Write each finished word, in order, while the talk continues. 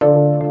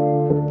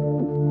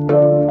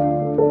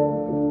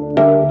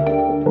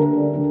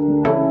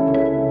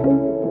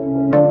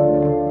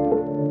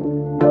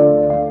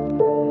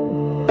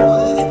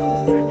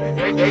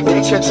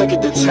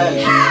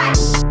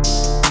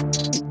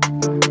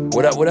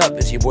up?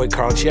 It's your boy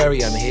Carl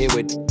Cherry. I'm here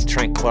with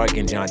Trent Clark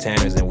and Jon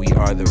Tanners, and we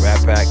are the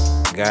Rat Pack.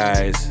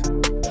 Guys,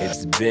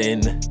 it's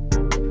been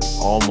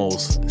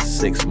almost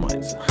 6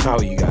 months. How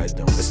are you guys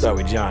doing? Let's start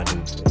with Jon,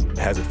 who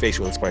has a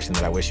facial expression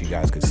that I wish you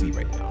guys could see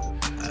right now.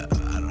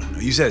 I don't know.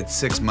 You said it's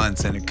 6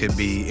 months, and it could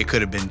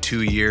have been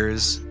 2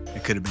 years.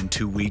 It could have been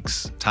 2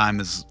 weeks. Time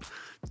is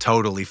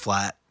totally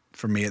flat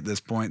for me at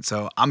this point.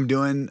 So I'm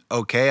doing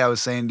okay. I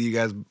was saying to you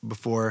guys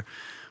before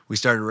we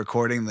started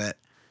recording that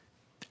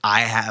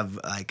I have,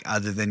 like,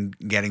 other than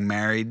getting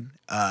married,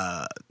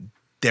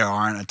 there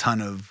aren't a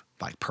ton of,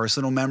 like,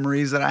 personal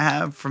memories that I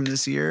have from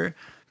this year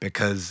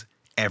because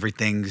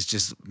everything's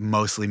just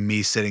mostly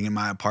me sitting in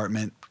my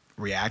apartment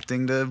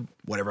reacting to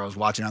whatever I was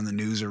watching on the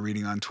news or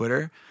reading on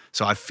Twitter.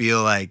 So I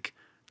feel like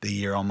the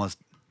year almost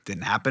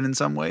didn't happen in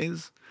some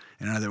ways.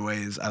 In other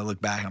ways, I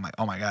look back and I'm like,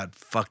 oh my God,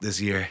 fuck this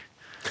year.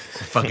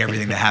 Fuck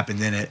everything that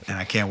happened in it, and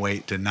I can't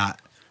wait to not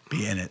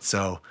be in it.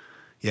 So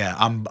yeah,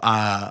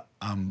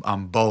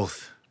 I'm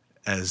both.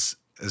 As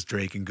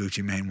Drake and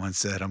Gucci Mane once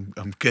said,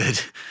 I'm good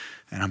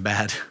and I'm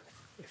bad.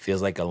 It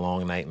feels like a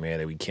long nightmare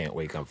that we can't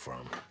wake up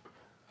from.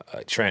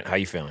 Trent, how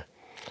you feeling?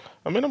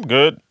 I mean, I'm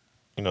good.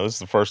 You know, this is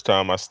the first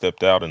time I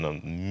stepped out in a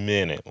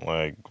minute.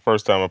 Like,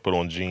 first time I put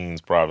on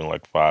jeans probably in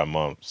like 5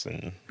 months.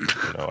 And,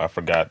 you know, I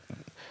forgot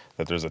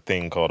that there's a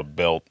thing called a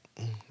belt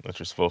that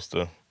you're supposed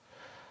to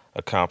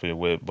accompany it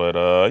with. But,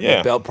 yeah.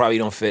 The belt probably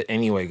don't fit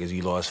anyway because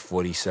you lost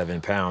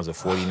 47 pounds or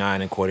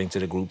 49 according to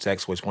the group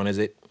text. Which one is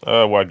it?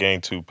 Well, I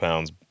gained 2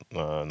 pounds in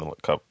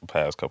the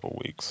past couple of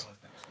weeks.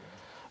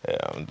 Yeah,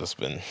 I've just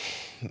been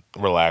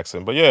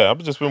relaxing. But, yeah, I've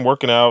just been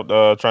working out,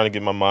 trying to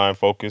get my mind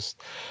focused,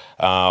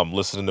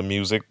 listening to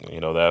music. You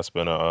know, that's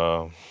been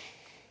a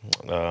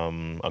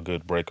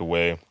good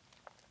breakaway.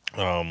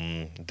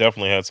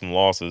 Definitely had some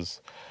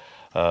losses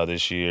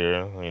this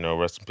year. You know,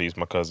 rest in peace,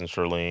 my cousin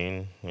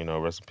Charlene. You know,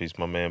 rest in peace,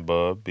 my man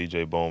Bub,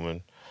 BJ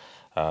Bowman.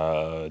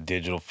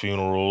 Digital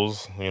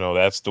funerals. You know,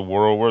 that's the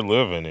world we're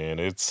living in.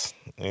 It's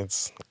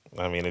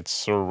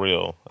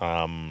surreal.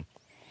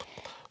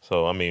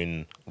 So, I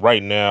mean,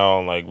 right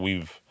now, like,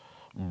 we've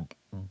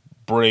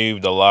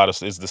braved a lot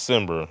of, it's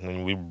December,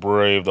 and we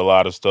braved a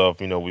lot of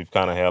stuff. You know, we've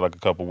kind of had like a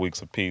couple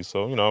weeks of peace.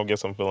 So, you know, I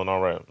guess I'm feeling all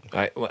right. All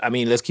right. Well, I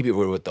mean, let's keep it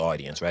real with the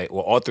audience, right?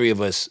 Well, all three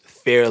of us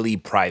fairly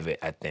private,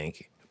 I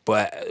think.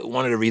 But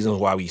one of the reasons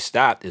why we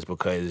stopped is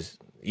because,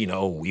 you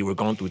know, we were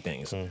going through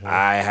things. Mm-hmm.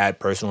 I had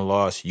personal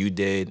loss. You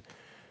did.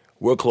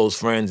 We're close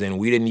friends, and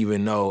we didn't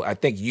even know. I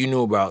think you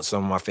knew about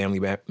some of my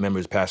family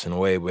members passing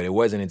away, but it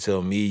wasn't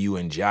until me, you,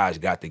 and Josh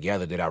got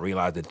together that I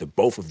realized that the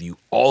both of you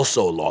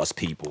also lost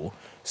people.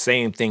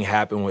 Same thing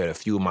happened with a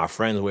few of my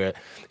friends where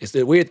it's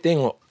the weird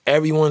thing where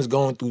everyone's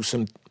going through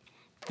some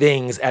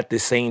things at the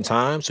same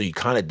time, so you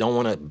kind of don't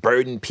want to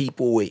burden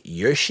people with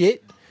your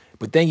shit,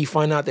 but then you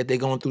find out that they're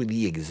going through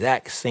the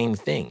exact same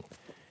thing.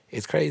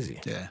 It's crazy.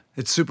 Yeah,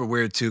 it's super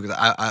weird too because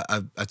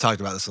I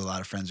talked about this with a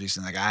lot of friends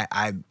recently. Like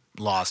I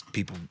lost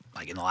people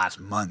like in the last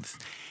month,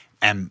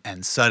 and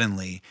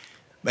suddenly,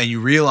 and you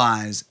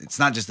realize it's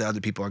not just that other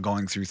people are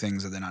going through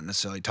things that they're not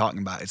necessarily talking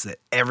about. It's that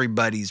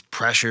everybody's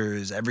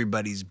pressures,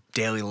 everybody's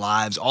daily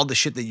lives, all the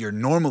shit that you're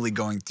normally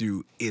going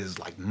through is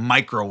like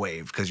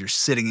microwave because you're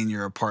sitting in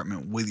your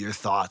apartment with your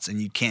thoughts,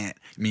 and you can't.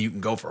 I mean, you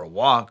can go for a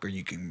walk or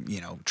you can,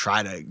 you know,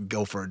 try to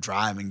go for a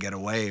drive and get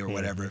away or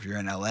whatever if you're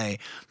in LA.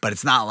 But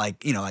it's not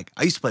like, you know, like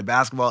I used to play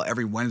basketball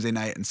every Wednesday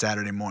night and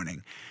Saturday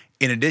morning.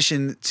 In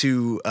addition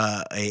to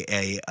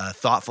a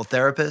thoughtful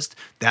therapist,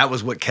 that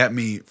was what kept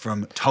me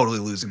from totally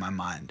losing my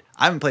mind.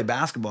 I haven't played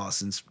basketball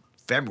since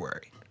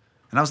February,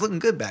 and I was looking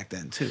good back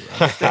then too.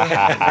 I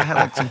had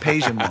like some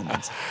Peja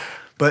moments,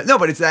 but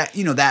it's that,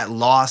 you know, that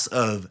loss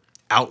of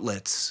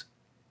outlets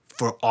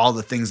for all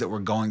the things that we're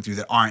going through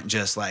that aren't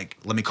just like,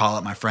 let me call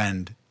up my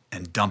friend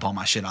and dump all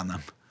my shit on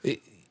them.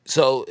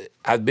 So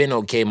I've been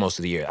okay most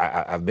of the year.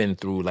 I've been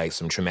through like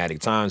some traumatic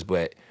times,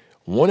 but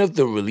one of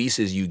the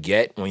releases you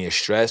get when you're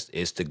stressed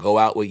is to go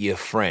out with your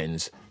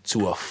friends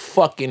to a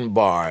fucking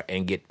bar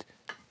and get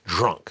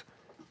drunk.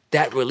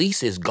 That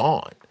release is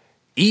gone.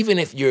 Even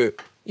if you're,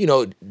 you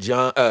know,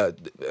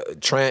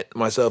 Trent,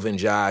 myself, and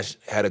Josh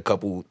had a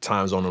couple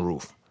times on the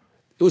roof.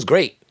 It was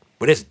great,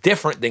 but it's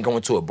different than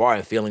going to a bar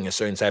and feeling a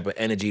certain type of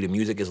energy. The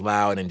music is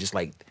loud and just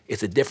like,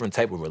 it's a different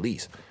type of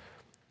release.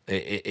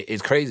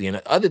 It's crazy. And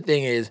the other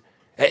thing is,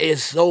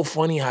 it's so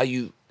funny how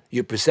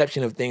your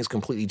perception of things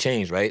completely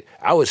changed, right?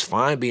 I was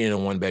fine being in a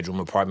one-bedroom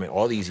apartment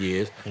all these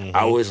years. Mm-hmm.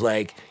 I was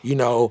like, you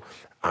know,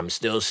 I'm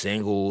still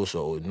single,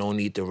 so no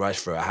need to rush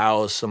for a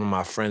house. Some of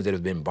my friends that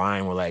have been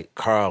buying were like,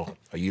 Carl,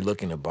 are you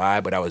looking to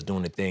buy? But I was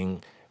doing the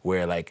thing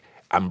where, like,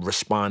 I'm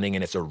responding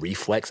and it's a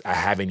reflex. I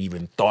haven't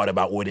even thought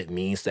about what it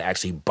means to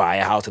actually buy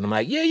a house. And I'm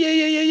like,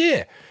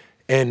 yeah.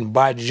 And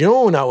by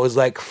June, I was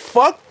like,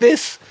 fuck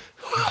this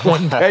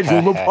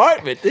one-bedroom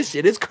apartment. This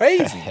shit is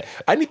crazy.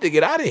 I need to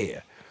get out of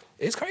here.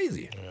 It's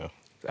crazy. Yeah.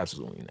 It's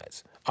absolutely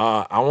nuts.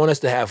 I want us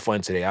to have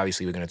fun today.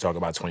 Obviously, we're going to talk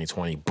about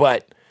 2020.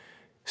 But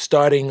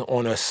starting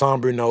on a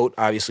somber note,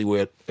 obviously,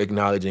 we're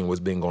acknowledging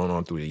what's been going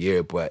on through the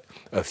year. But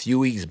a few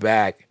weeks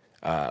back,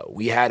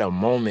 We had a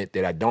moment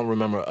that I don't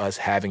remember us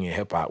having in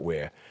hip hop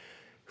where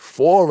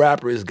 4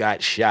 rappers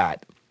got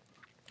shot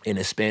in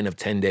a span of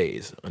 10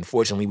 days.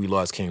 Unfortunately, we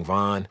lost King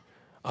Von.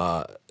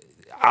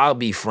 I'll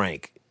be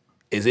frank.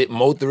 Is it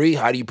Mo3?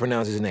 How do you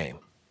pronounce his name?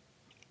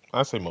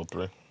 I say Mo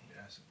 3.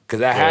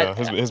 Because I Yeah,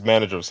 had, his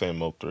manager was saying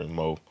Mo 3,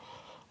 Mo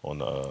on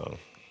the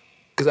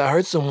because I heard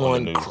on the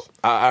someone, news.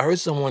 I heard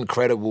someone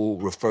credible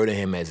refer to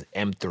him as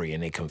M3,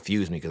 and they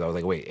confused me because I was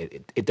like,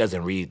 wait, it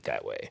doesn't read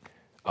that way.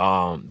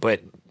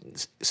 But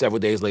several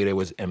days later, it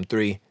was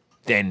M3.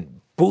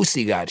 Then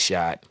Boosie got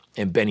shot,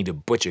 and Benny the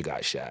Butcher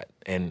got shot.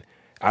 And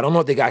I don't know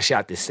if they got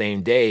shot the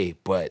same day,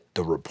 but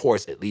the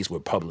reports at least were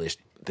published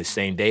the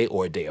same day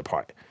or a day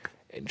apart.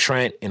 And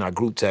Trent, in our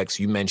group text,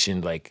 you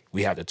mentioned like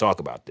we had to talk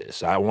about this.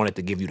 So I wanted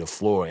to give you the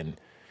floor and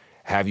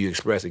have you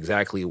express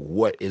exactly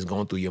what is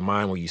going through your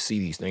mind when you see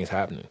these things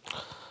happening.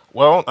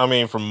 Well, I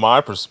mean, from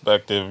my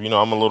perspective,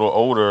 I'm a little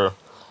older,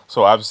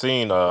 so I've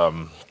seen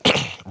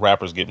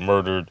rappers get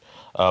murdered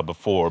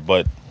before,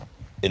 but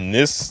in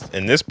this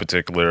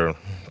particular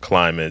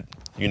climate,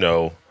 you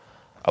know,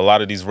 a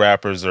lot of these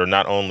rappers are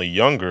not only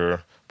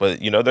younger, but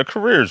their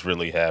careers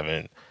really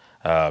haven't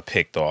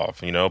picked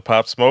off.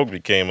 Pop Smoke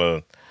became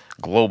a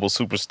global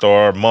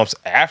superstar months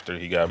after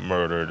he got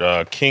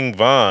murdered. King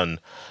Von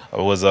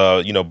was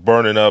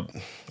burning up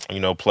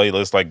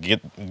playlists like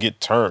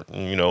Get Turned,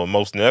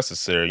 Most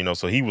Necessary.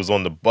 So he was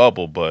on the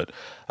bubble, but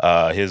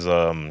his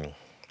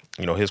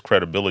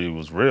credibility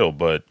was real.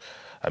 But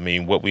I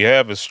mean, what we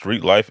have is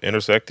street life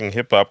intersecting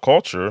hip hop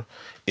culture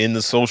in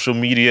the social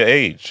media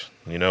age.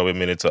 I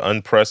mean, it's an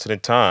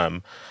unprecedented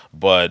time,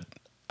 but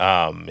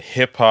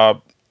hip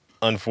hop,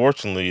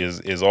 unfortunately,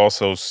 is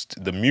also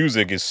the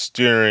music is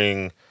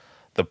steering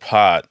the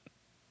pot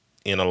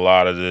in a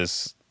lot of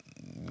this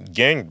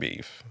gang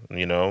beef.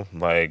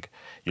 Like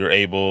you're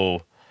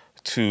able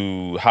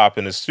to hop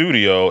in the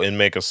studio and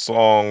make a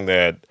song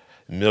that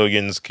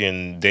millions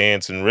can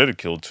dance and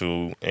ridicule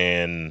to,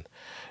 and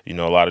a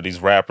lot of these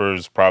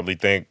rappers probably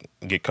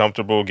get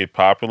comfortable, get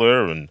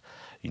popular, and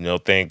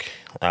think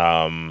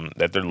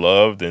that they're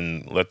loved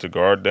and let their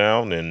guard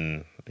down,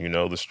 and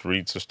the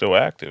streets are still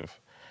active.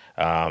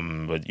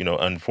 But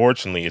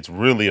unfortunately, it's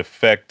really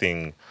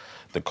affecting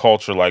the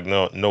culture like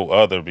no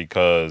other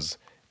because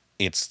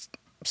it's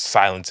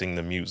silencing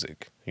the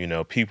music.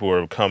 People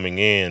are coming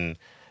in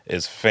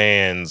as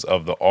fans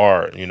of the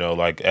art.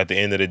 Like at the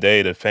end of the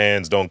day, the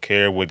fans don't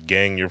care what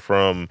gang you're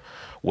from,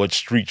 what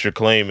street you're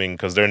claiming,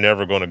 because they're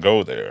never going to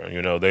go there.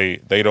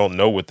 They don't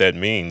know what that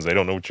means. They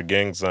don't know what your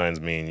gang signs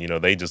mean.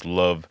 They just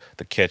love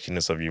the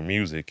catchiness of your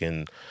music,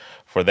 and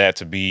for that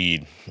to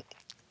be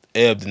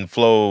ebbed and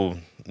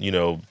flowed,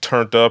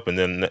 turned up, and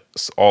then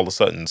all of a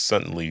sudden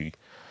suddenly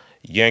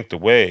yanked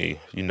away,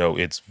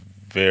 it's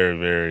very,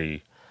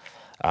 very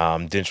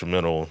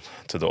detrimental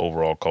to the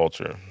overall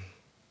culture.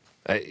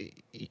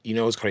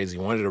 It's crazy.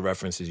 One of the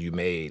references you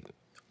made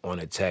on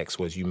a text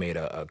was you made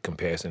a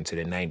comparison to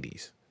the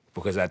 90s.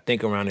 Because I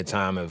think around the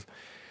time of,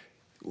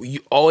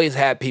 you always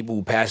had people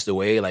who passed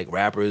away, like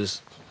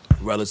rappers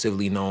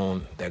relatively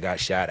known that got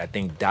shot. I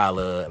think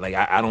Dollar, like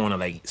I don't want to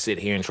like sit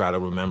here and try to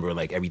remember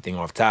like everything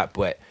off top,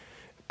 but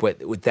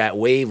with that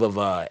wave of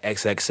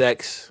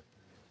XXX,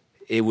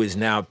 it was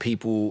now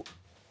people,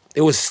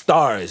 it was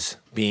stars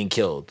being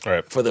killed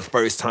Right. for the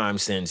first time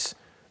since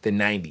the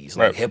 90s.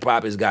 Like Right. hip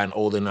hop has gotten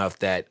old enough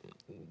that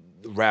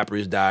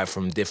rappers die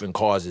from different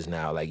causes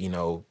now. Like,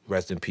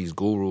 rest in peace,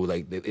 Guru.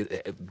 Like,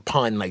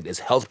 pun, like, there's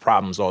health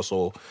problems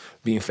also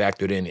being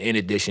factored in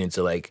addition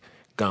to, like,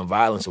 gun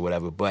violence or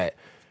whatever. But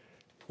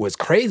what's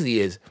crazy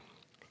is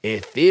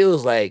it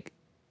feels like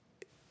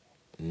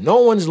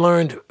no one's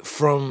learned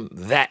from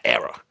that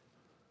era.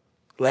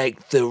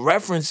 Like, the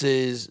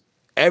references,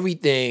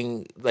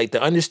 everything, like,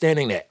 the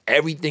understanding that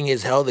everything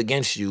is held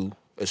against you,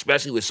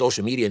 especially with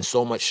social media and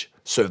so much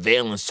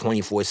surveillance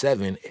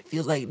 24/7, it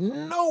feels like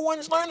no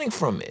one's learning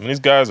from it. And these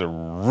guys are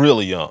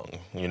really young,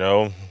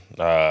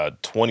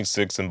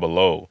 26 and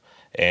below,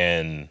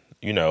 and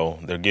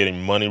they're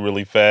getting money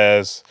really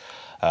fast.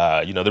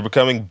 They're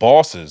becoming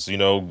bosses,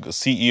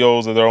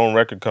 CEOs of their own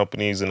record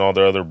companies and all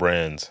their other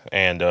brands,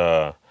 and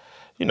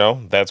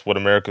that's what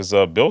America's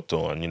built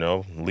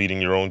on.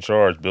 Leading your own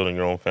charge, building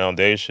your own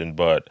foundation,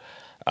 but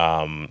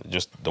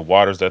just the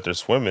waters that they're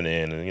swimming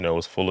in,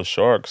 is full of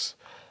sharks.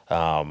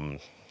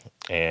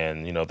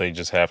 And they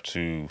just have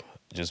to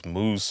just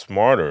move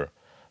smarter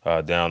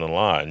down the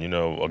line.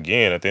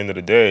 Again, at the end of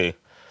the day,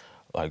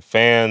 like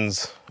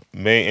fans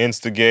may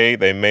instigate,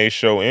 they may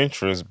show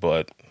interest,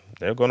 but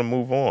they're gonna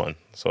move on.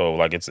 So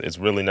like it's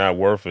really not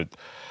worth it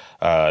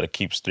to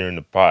keep steering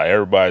the pot.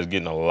 Everybody's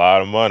getting a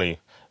lot of money.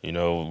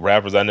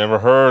 Rappers I never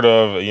heard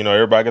of.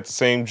 Everybody got the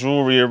same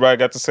jewelry. Everybody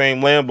got the same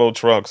Lambo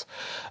trucks.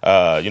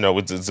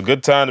 It's a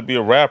good time to be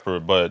a rapper,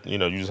 but you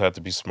just have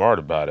to be smart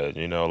about it.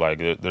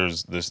 Like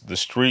there's this, the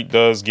street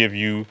does give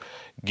your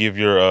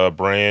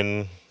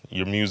brand,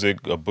 your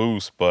music a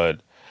boost,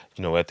 but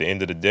at the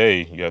end of the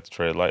day, you have to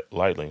tread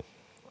lightly.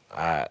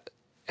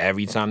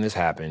 Every time this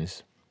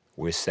happens,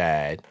 we're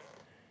sad.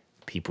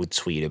 People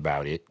tweet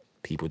about it.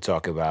 People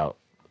talk about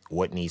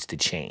what needs to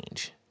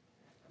change.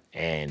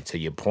 And to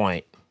your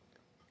point,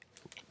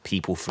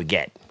 people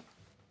forget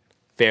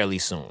fairly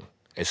soon,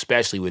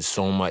 especially with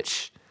so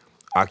much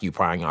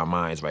occupying our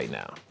minds right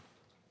now.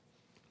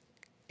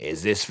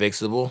 Is this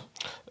fixable?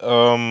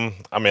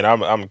 I mean,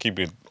 I'm gonna keep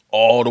it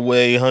all the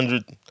way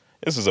 100.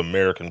 This is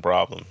American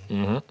problem.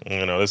 You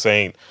know, this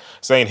ain't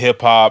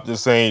hip hop.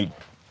 This ain't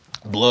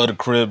Blood or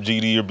Crip,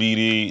 GD or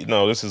BD.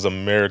 No, this is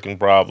American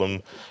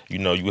problem. You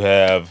know, you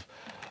have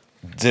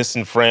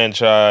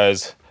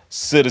disenfranchised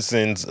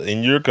citizens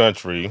in your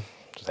country,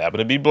 just happen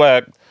to be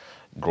black,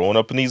 growing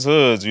up in these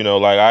hoods. You know,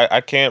 like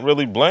I can't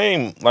really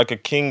blame like a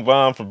King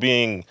Von for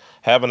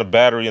having a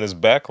battery in his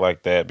back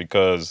like that,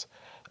 because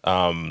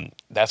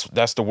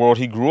that's the world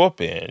he grew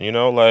up in. You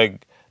know,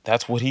 like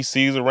that's what he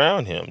sees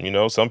around him. You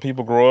know, some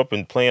people grow up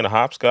and playing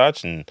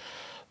hopscotch and,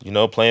 you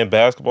know, playing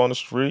basketball on the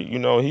street. You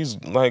know,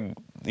 he's like,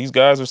 these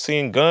guys are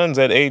seeing guns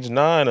at age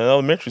 9 in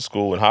elementary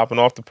school and hopping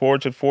off the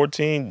porch at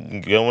 14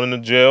 and going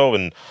into jail.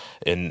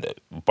 And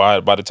by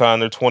the time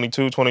they're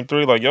 22,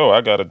 23, like, yo,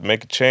 I got to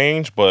make a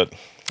change. But,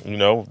 you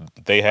know,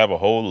 they have a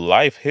whole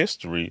life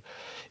history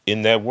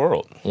in that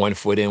world. 1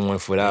 foot in, 1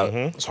 foot out.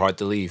 It's hard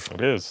to leave.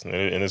 It is. And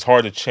it's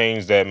hard to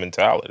change that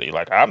mentality.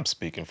 Like, I'm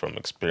speaking from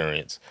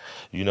experience.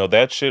 You know,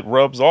 that shit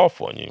rubs off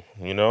on you,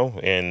 you know?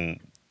 And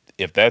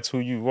if that's who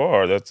you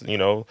are, that's, you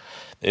know,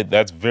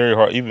 that's very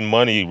hard. Even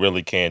money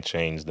really can't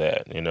change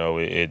that. You know,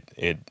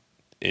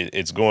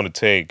 it's going to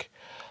take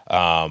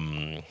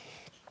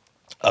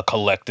a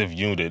collective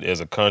unit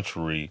as a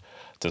country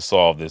to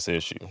solve this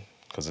issue,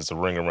 because it's a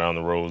ring around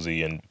the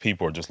rosy, and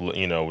people are just,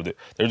 you know,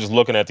 they're just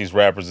looking at these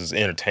rappers as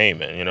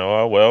entertainment. You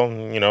know, oh, well,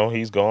 you know,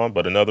 he's gone,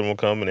 but another one will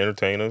come and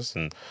entertain us,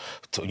 and,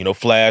 you know,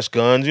 flash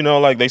guns. You know,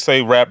 like they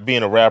say,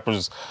 being a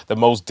rapper's the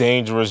most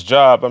dangerous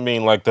job. I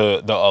mean, like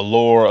the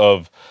allure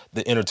of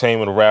the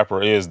entertainment of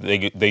rapper is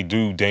they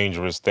do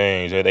dangerous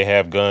things. They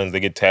have guns, they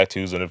get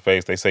tattoos on their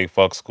face, they say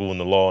fuck school and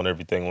the law and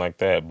everything like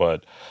that.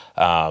 But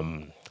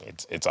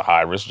it's a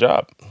high risk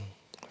job.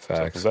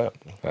 Facts.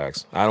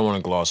 Facts. I don't want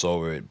to gloss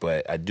over it,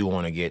 but I do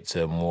want to get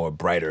to a more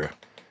brighter,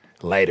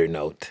 lighter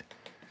note.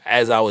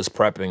 As I was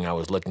prepping, I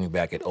was looking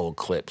back at old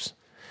clips.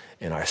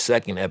 In our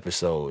second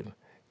episode,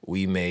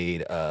 we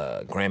made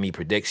Grammy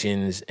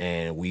predictions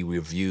and we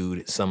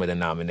reviewed some of the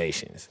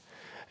nominations.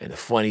 And the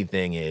funny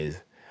thing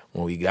is,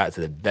 when we got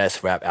to the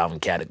best rap album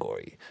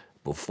category,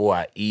 before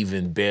I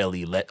even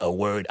barely let a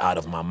word out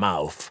of my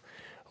mouth,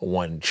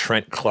 one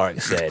Trent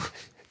Clark said,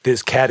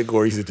 "This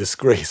category is a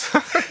disgrace."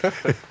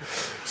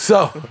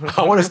 So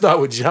I want to start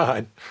with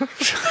Jon,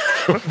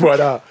 but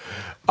I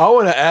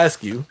want to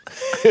ask you,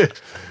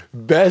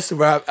 best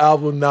rap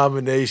album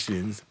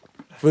nominations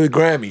for the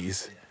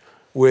Grammys,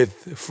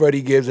 with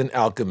Freddie Gibbs and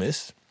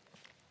Alchemist,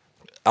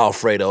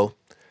 Alfredo,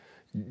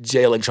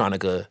 Jay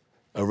Electronica,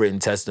 A Written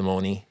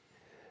Testimony,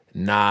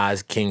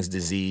 Nas, King's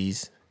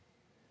Disease,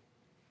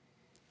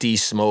 D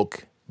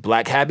Smoke,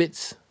 Black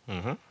Habits,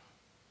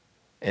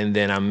 and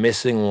then I'm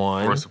missing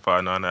one. Royce the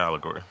 5'9"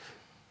 Allegory.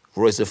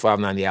 Royce the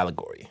 5'9" The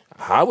Allegory.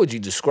 How would you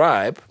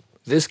describe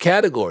this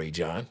category,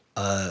 Jon?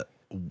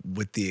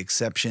 With the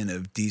exception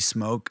of D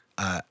Smoke,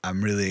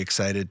 I'm really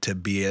excited to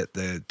be at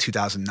the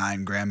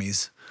 2009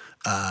 Grammys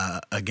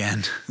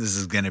again. This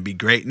is gonna be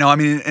great. No, I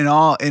mean, in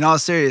all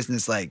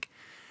seriousness, like,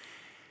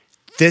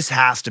 this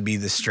has to be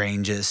the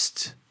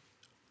strangest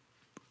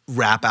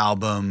rap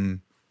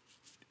album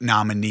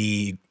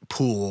nominee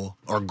pool,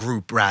 or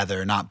group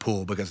rather, not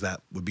pool, because that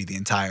would be the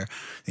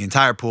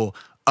entire pool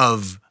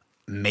of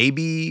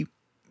maybe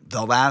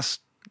the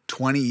last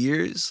 20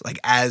 years. Like,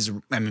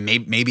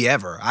 maybe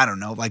ever. I don't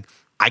know. Like,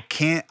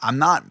 I'm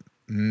not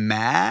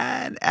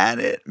mad at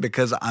it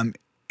because I'm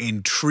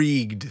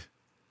intrigued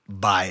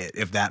by it,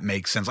 if that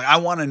makes sense. Like, I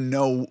want to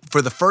know,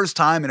 for the first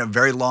time in a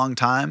very long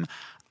time,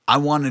 I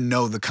want to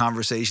know the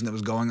conversation that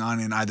was going on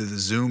in either the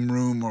Zoom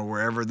room or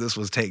wherever this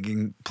was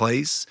taking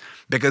place.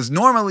 Because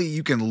normally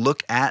you can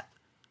look at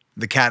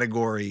the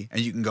category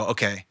and you can go,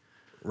 okay,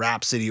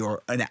 Rhapsody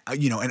or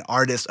an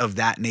artist of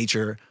that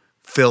nature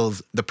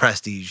fills the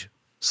prestige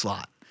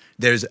slot.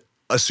 There's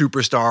a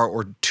superstar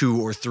or two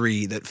or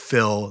three that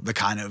fill the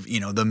kind of,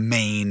 the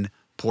main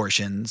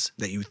portions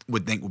that you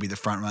would think would be the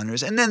front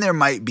runners. And then there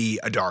might be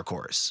a dark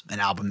horse,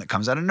 an album that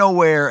comes out of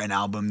nowhere, an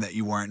album that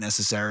you wasn't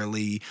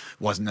necessarily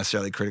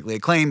critically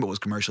acclaimed, but was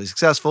commercially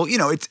successful.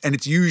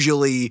 It's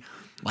usually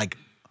like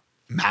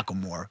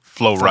Macklemore,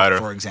 Flow Rider,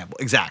 for example.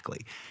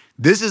 Exactly.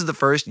 This is the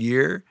first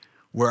year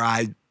where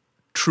I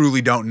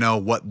truly don't know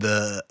what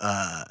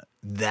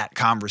that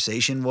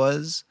conversation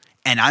was.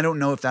 And I don't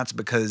know if that's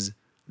because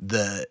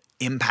the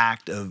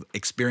impact of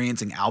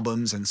experiencing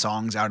albums and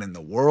songs out in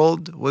the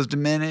world was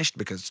diminished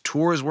because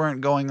tours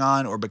weren't going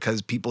on, or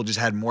because people just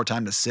had more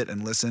time to sit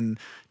and listen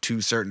to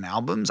certain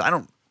albums. I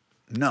don't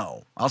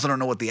know. I also don't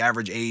know what the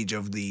average age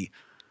of the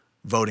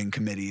voting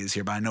committee is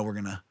here, but I know we're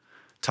going to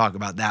talk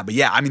about that. But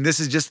yeah, I mean, this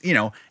is just,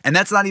 and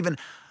that's not even,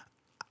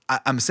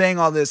 I'm saying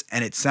all this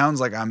and it sounds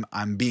like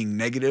I'm being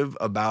negative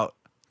about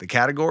the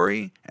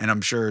category, and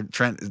I'm sure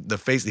Trent, the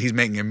face that he's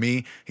making at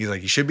me, he's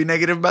like, you should be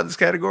negative about this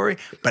category.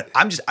 But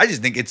I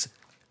just think it's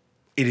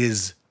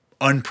is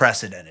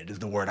unprecedented is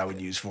the word I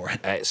would use for it.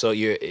 All right, so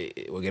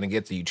we're gonna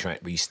get to you,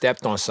 Trent, but you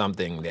stepped on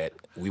something that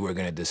we were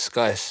gonna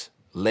discuss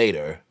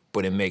later,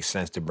 but it makes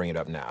sense to bring it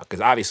up now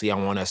because obviously I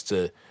want us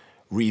to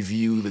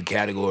review the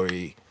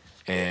category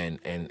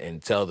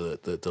and tell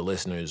the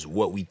listeners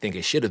what we think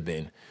it should have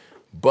been.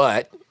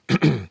 But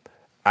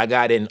I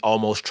got in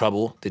almost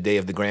trouble the day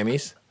of the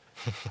Grammys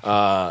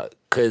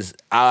because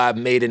I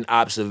made an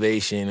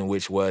observation,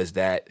 which was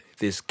that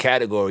this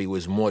category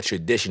was more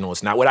traditional.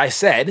 It's not what I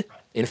said,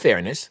 in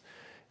fairness.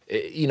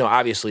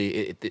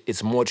 Obviously,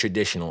 it's more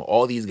traditional.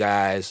 All these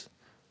guys,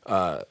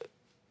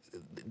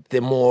 they're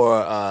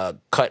more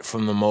cut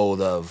from the mold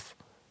of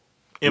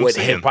what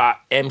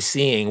hip-hop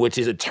MCing, which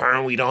is a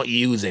term we don't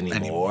use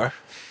anymore.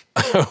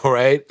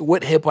 Right?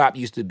 What hip-hop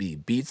used to be.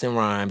 Beats and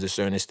rhymes, a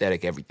certain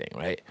aesthetic, everything,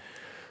 right?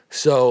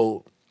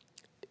 So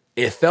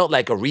it felt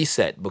like a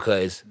reset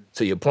because,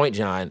 to your point,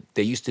 John,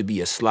 there used to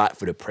be a slot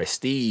for the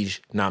Prestige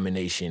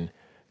nomination,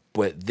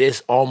 but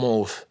this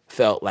almost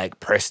felt like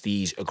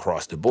Prestige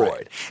across the board.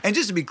 Right. And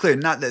just to be clear,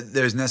 not that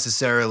there's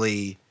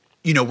necessarily,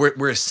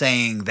 we're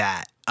saying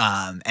that,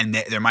 and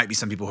there might be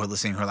some people who are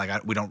listening who are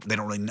like, they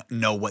don't really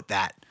know what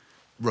that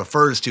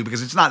refers to,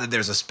 because it's not that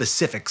there's a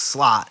specific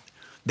slot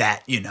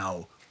that,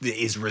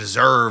 is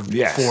reserved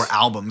for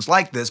albums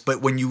like this.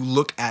 But when you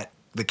look at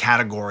the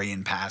category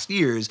in past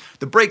years,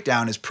 the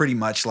breakdown is pretty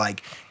much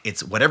like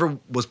it's whatever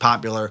was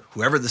popular,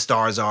 whoever the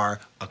stars are,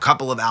 a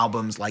couple of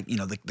albums like,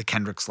 the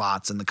Kendrick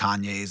slots and the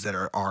Kanye's that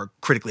are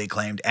critically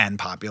acclaimed and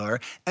popular.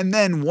 And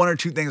then one or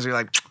two things are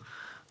like,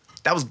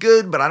 that was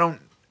good, but I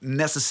don't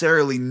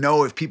necessarily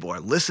know if people are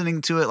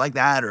listening to it like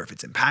that or if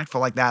it's impactful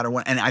like that or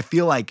what. And I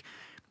feel like,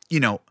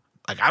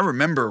 I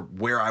remember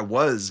where I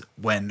was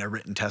when A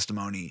Written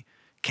Testimony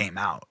came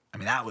out. I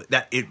mean,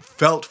 that it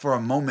felt for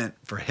a moment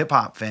for hip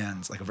hop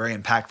fans like a very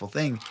impactful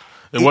thing.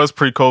 It was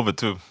pre-COVID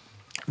too.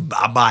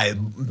 By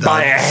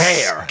a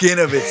hair, skin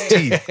of its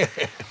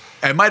teeth.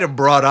 It might have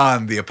brought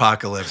on the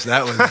apocalypse.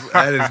 That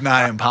is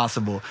not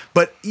impossible.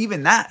 But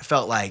even that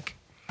felt like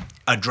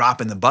a drop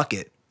in the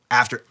bucket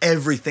after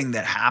everything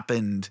that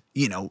happened,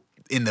 in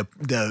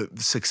the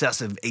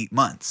successive 8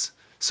 months.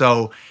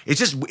 So it's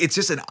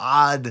just an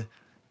odd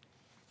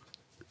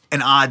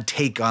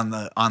take on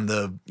the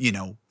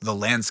the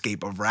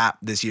landscape of rap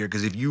this year,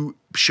 because if you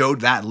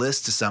showed that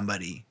list to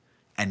somebody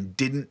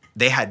and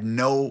they had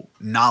no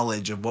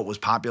knowledge of what was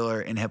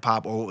popular in hip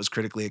hop or what was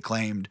critically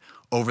acclaimed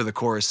over the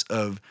course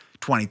of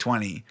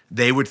 2020,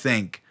 they would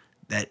think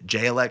that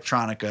Jay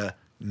Electronica,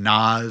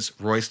 Nas,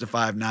 Royce da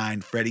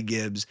 5'9", Freddie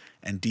Gibbs,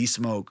 and D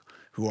Smoke,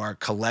 who are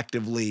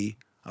collectively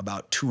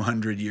about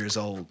 200 years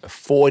old,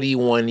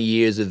 41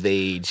 years of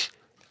age.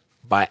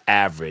 By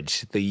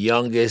average, the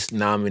youngest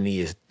nominee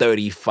is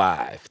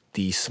 35,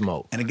 D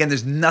Smoke. And again,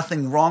 there's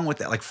nothing wrong with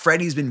that. Like,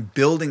 Freddie's been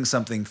building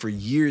something for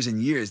years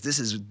and years. This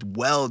is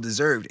well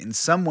deserved. In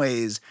some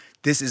ways,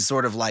 this is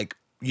sort of like,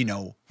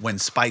 when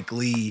Spike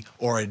Lee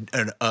or an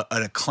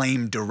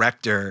acclaimed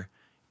director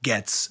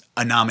gets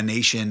a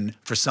nomination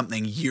for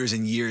something years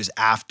and years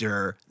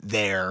after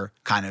their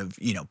kind of,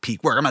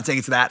 peak work. I'm not saying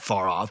it's that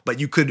far off, but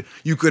you could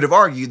have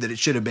argued that it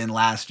should have been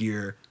last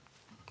year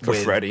for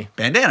Freddie.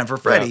 Bandana for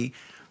Freddie. Yeah.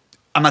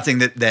 I'm not saying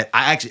that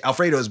I actually,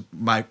 Alfredo's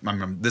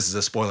this is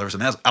a spoiler for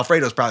something else.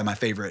 Alfredo's probably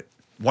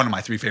one of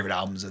my 3 favorite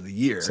albums of the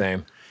year.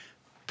 Same.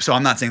 So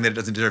I'm not saying that it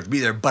doesn't deserve to be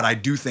there, but I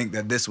do think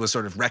that this was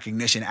sort of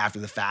recognition after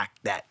the fact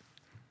that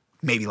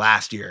maybe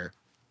last year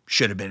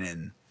should have been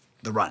in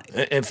the running.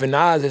 And for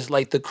Nas, it's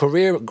like the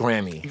career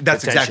Grammy.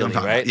 That's exactly what I'm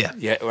talking right? about.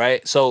 Yeah,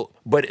 right? So,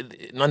 but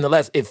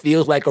nonetheless, it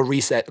feels like a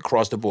reset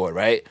across the board,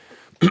 right?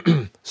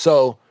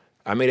 So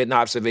I made an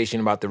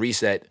observation about the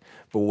reset,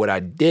 but what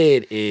I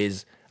did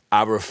is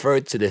I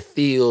referred to the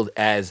field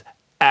as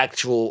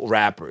actual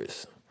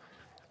rappers.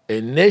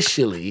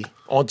 Initially,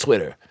 on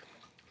Twitter,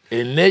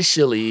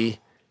 the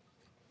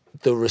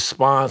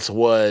response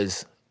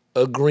was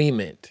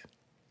agreement,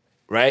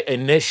 right?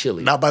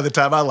 Initially. Not by the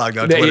time I logged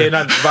on Twitter.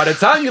 Yeah, by the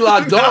time you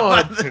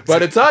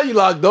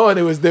logged on,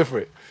 it was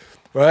different,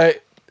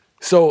 right?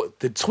 So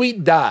the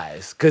tweet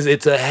dies because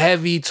it's a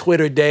heavy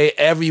Twitter day.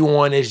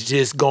 Everyone is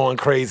just going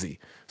crazy.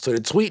 So the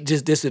tweet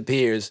just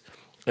disappears.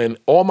 And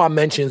all my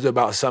mentions are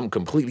about something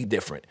completely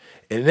different.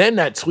 And then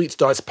that tweet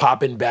starts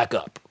popping back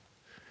up.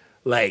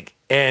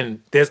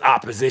 And there's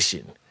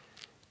opposition.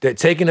 They're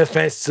taking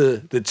offense to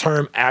the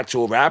term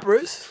actual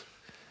rappers.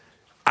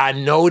 I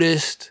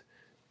noticed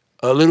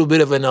a little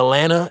bit of an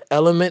Atlanta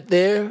element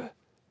there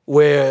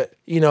where,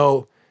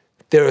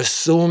 they're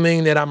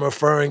assuming that I'm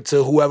referring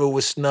to whoever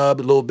was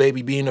snubbed, Lil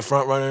Baby being the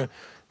front runner.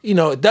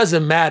 It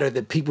doesn't matter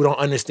that people don't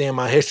understand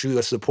my history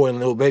or supporting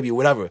Lil Baby or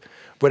whatever.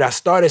 But I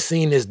started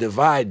seeing this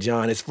divide,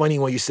 John. It's funny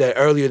when you said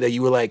earlier that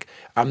you were like,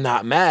 I'm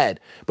not mad.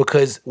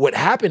 Because what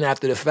happened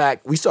after the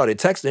fact, we started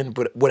texting,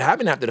 but what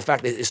happened after the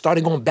fact is it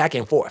started going back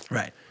and forth.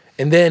 Right.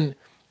 And then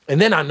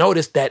I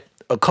noticed that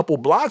a couple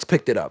blogs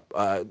picked it up.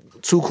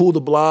 Too Cool to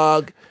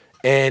Blog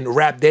and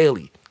Rap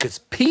Daily. Because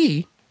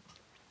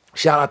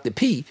shout out to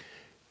P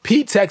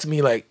texted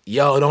me like,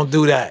 yo, don't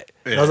do that.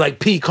 Yeah. And I was like,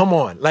 P, come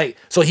on.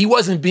 So he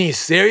wasn't being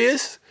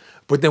serious,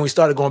 But then we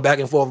started going back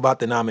and forth about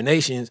the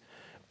nominations.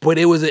 But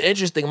it was an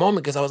interesting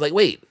moment because I was like,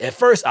 wait, at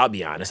first, I'll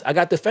be honest, I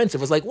got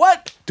defensive. I was like,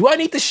 what? Do I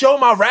need to show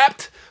my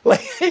Wrapped?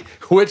 Like,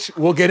 which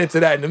we'll get into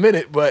that in a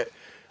minute. But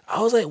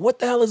I was like, what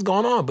the hell is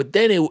going on? But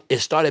then it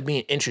started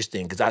being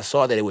interesting because I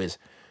saw that it was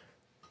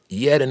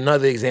yet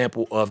another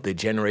example of the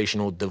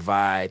generational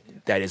divide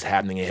that is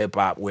happening in hip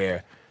hop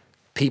where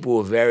people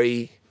were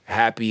very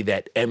happy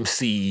that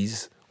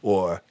MCs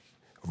or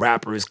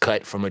rappers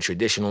cut from a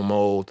traditional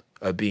mold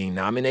are being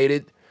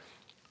nominated.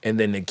 And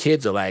then the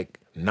kids are like,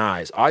 nah,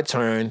 it's our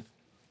turn.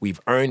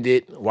 We've earned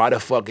it. Why the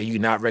fuck are you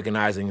not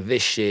recognizing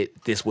this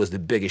shit? This was the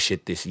biggest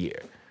shit this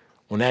year.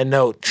 On that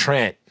note,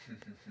 Trent,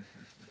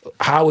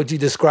 how would you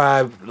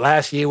describe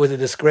last year was a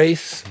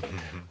disgrace?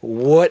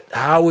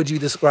 How would you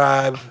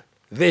describe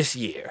this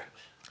year?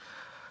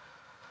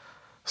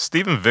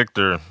 Stephen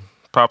Victor,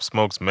 Pop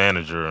Smoke's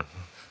manager,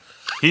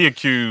 he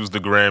accused the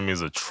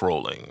Grammys of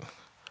trolling.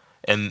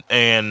 And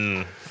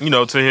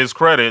to his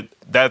credit,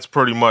 that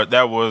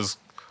was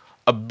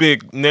a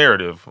big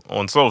narrative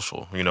on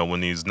social, when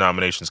these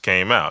nominations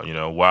came out.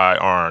 Why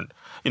aren't,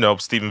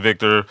 Stephen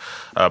Victor,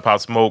 Pop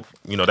Smoke,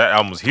 that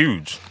album was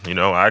huge.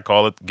 I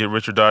call it Get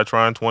Rich or Die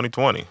Trying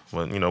 2020.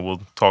 But,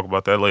 we'll talk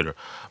about that later.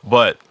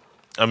 But,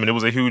 it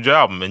was a huge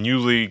album. And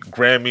usually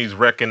Grammys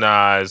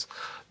recognize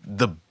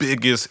the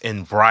biggest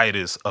and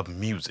brightest of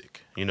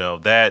music.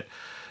 That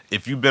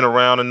if you've been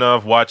around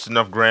enough, watched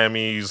enough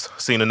Grammys,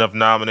 seen enough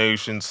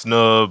nominations,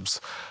 snubs,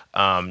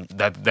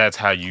 that's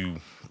how you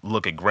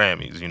look at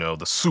Grammys,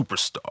 the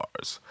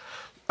superstars.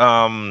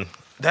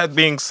 That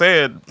being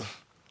said,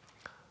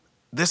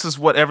 this is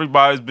what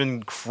everybody's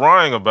been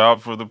crying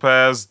about for the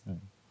past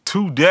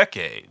 2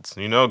 decades.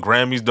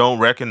 Grammys don't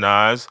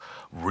recognize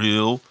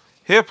real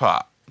hip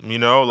hop.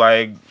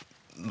 Like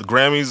the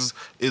Grammys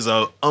is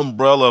an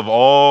umbrella of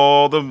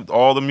all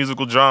the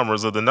musical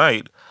genres of the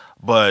night,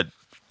 but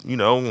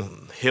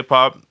hip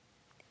hop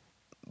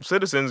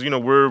citizens,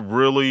 we're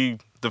really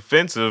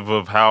defensive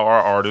of how our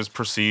artists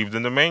perceived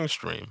in the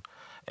mainstream.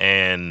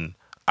 And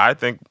I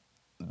think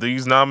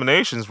these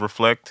nominations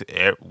reflect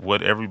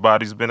what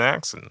everybody's been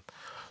asking.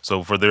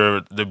 So for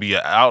there to be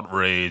an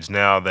outrage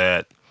now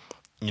that,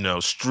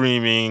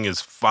 streaming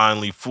is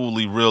finally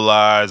fully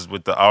realized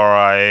with the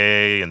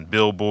RIA and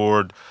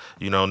Billboard,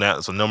 now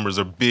so numbers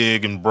are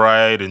big and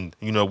bright and,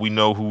 we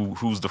know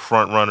who's the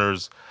front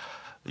runners,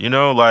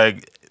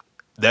 like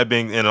that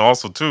being, and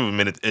also too,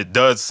 it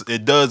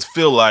does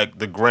feel like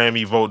the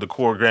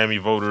core Grammy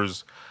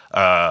voters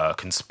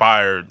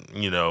conspired,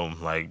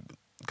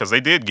 because they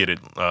did get it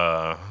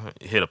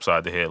hit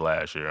upside the head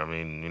last year.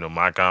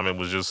 My comment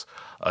was just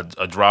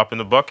a drop in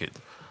the bucket.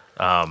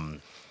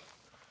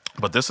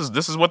 But this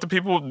is what the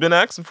people have been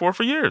asking for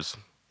years.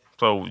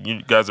 So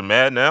you guys are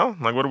mad now?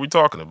 Like, what are we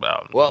talking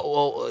about?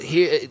 Well,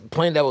 here,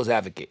 playing devil's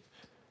advocate,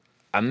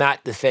 I'm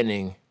not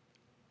defending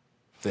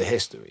the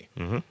history.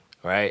 Mm-hmm.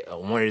 Right?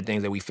 One of the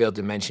things that we failed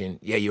to mention,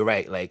 yeah, you're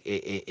right. Like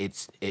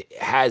it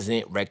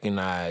hasn't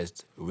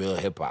recognized real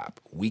hip hop.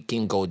 We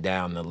can go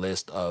down the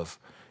list of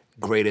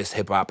greatest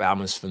hip hop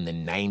albums from the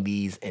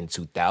 90s and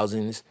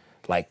 2000s,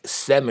 like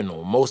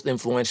seminal, most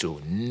influential,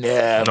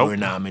 never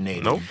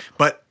nominated. Nope.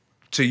 But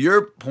to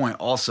your point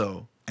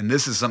also, and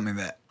this is something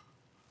that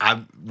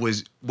I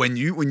was when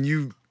you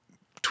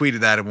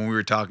tweeted that and when we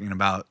were talking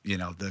about,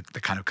 the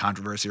kind of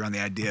controversy around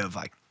the idea of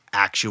like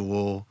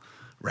actual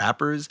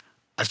rappers,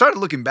 I started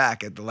looking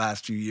back at the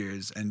last few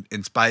years, and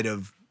in spite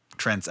of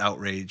Trent's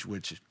outrage,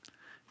 which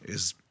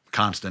is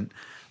constant,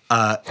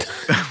 I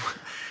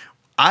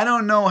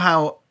don't know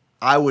how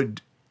I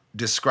would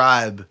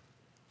describe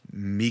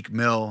Meek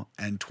Mill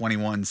and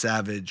 21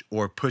 Savage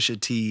or Pusha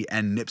T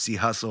and Nipsey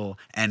Hussle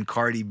and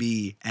Cardi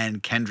B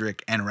and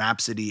Kendrick and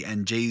Rhapsody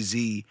and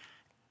Jay-Z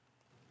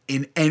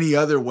in any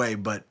other way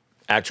but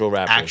actual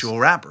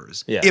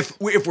rappers. Yes.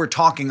 If we're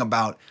talking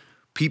about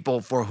people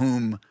for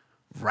whom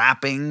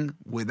rapping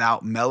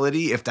without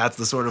melody, if that's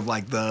the sort of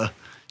like the,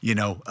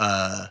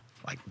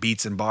 like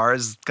beats and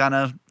bars kind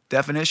of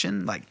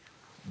definition, like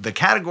the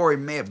category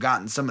may have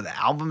gotten some of the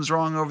albums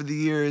wrong over the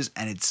years,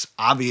 and it's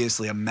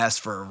obviously a mess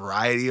for a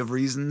variety of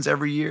reasons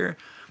every year.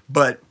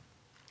 But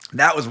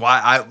that was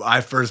why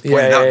I first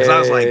pointed out, because I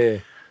was like,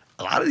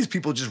 a lot of these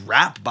people just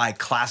rap by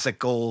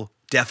classical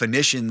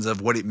definitions of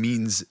what it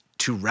means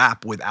to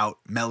rap without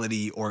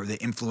melody or the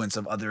influence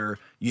of other,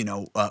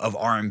 of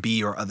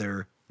R&B or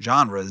other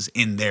genres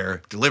in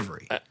their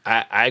delivery.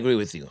 I agree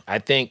with you. I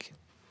think,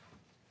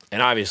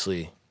 and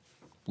obviously,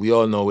 we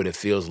all know what it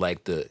feels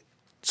like to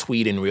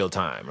tweet in real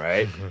time,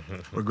 right?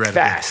 Regrettably.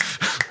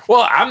 Fast.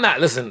 Well, I'm not,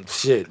 listen,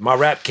 shit, my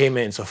rap came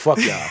in, so fuck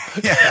y'all.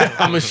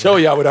 I'm going to show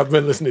y'all what I've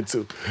been listening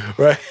to,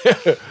 right?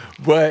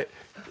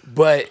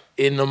 But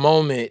in the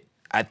moment,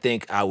 I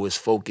think I was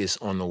focused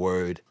on the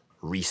word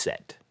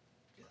reset,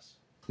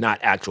 not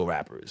actual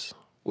rappers.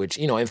 Which,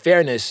 in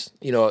fairness,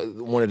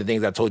 one of the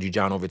things I told you,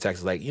 John, over text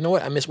is like, you know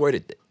what, I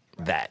misworded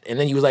that. And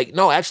then he was like,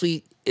 no,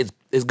 actually,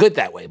 it's good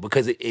that way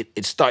because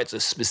it starts a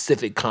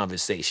specific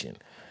conversation.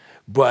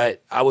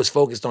 But I was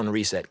focused on the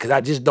reset because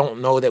I just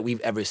don't know that we've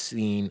ever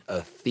seen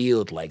a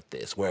field like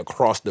this where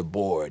across the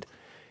board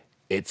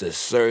it's a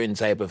certain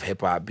type of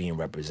hip hop being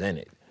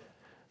represented.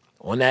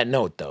 On that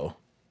note, though,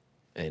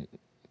 and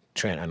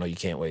Trent, I know you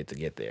can't wait to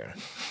get there.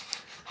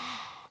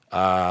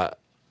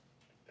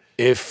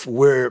 If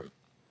we're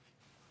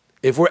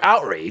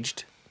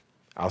outraged,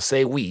 I'll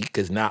say we,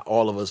 because not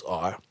all of us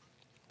are,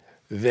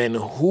 then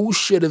who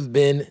should have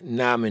been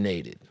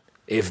nominated?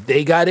 If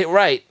they got it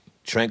right,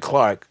 Trent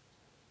Clark.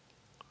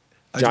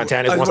 John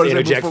Tannis wants to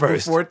interject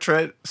first. Before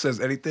Trent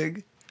says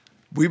anything,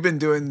 we've been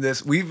doing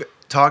this. We've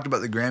talked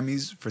about the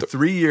Grammys for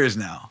 3 years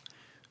now.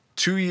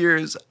 2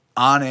 years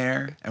on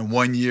air, and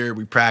 1 year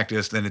we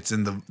practiced, and it's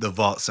in the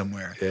vault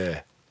somewhere.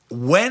 Yeah.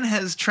 When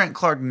has Trent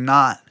Clark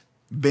not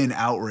been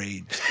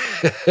outraged?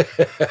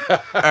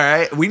 All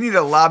right? We need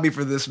a lobby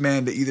for this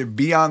man to either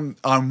be on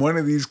one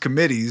of these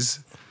committees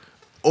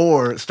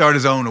or start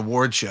his own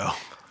award show.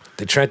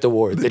 The Trent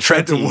Award. The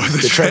Trent Award.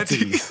 The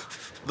Trenties.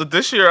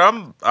 This year,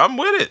 I'm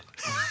with it.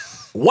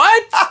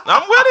 What?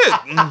 I'm with it.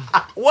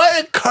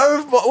 What a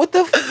curveball. What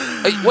the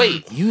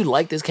wait, you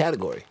like this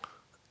category?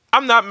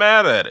 I'm not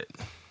mad at it.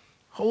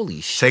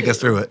 Holy shit. Take us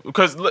through it.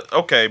 Because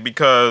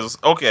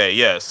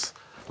yes.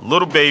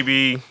 Little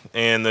Baby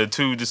and the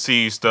two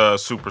deceased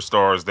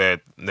superstars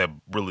that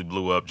really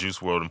blew up, Juice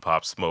WRLD and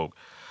Pop Smoke.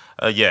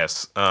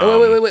 Yes.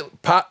 Wait.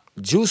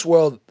 Juice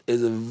WRLD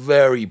is a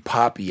very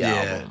poppy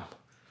album.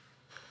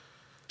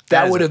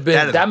 That would have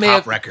been that may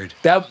have record.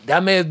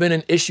 That may have been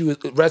an issue.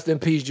 Rest in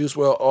peace, Juice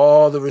WRLD.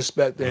 All the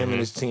respect to him and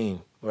his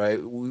team. Right,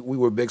 we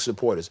were big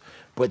supporters,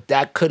 but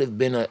that could have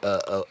been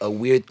a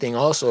weird thing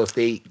also if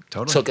they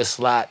took a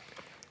slot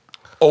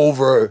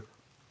over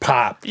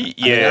Pop. Yeah,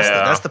 I mean,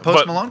 that's the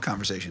Post Malone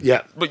conversation.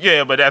 Yeah,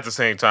 but at the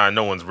same time,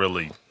 no one's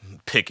really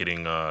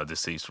picketing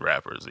deceased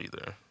rappers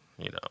either.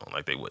 You know,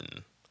 like they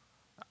wouldn't.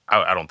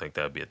 I don't think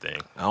that'd be a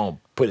thing. I don't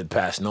put it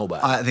past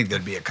nobody. I think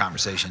there'd be a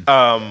conversation.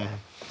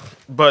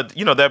 But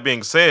that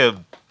being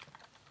said,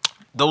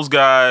 those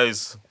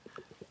guys,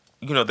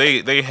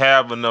 they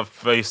have enough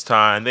face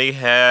time, they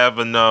have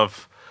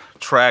enough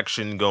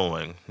traction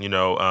going,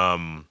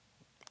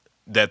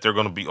 that they're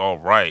gonna be all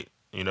right.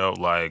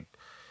 Like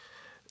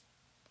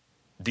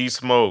D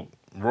Smoke,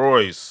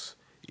 Royce,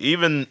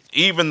 even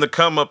the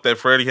come up that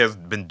Freddie has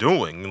been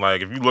doing.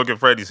 Like if you look at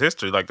Freddie's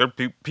history, like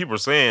people are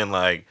saying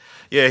like,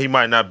 yeah, he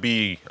might not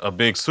be a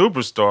big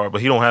superstar,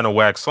 but he don't have no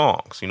whack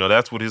songs.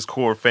 That's what his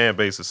core fan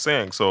base is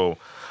saying. So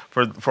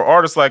for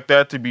artists like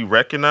that to be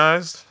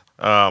recognized,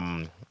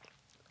 I'm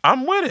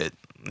with it.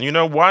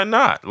 Why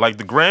not? Like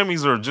the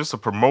Grammys are just a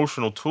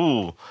promotional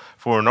tool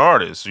for an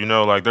artist.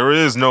 Like there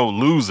is no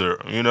loser.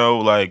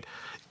 Like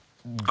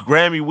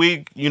Grammy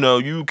week,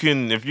 you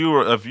can if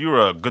you're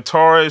a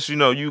guitarist,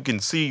 you can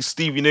see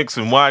Stevie Nicks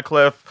and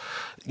Wyclef,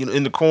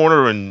 in the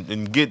corner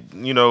and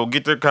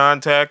get their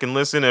contact and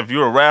listen. If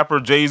you're a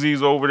rapper,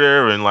 Jay-Z's over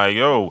there and like,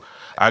 yo,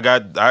 I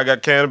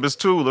got cannabis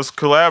too. Let's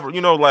collaborate.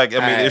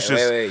 It's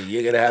just. Wait.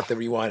 You're gonna have to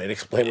rewind and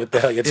explain what the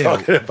hell you're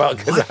talking about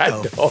because I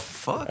don't.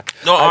 Fuck.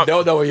 No, I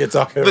don't know what you're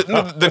talking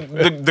about.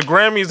 The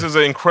Grammys is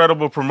an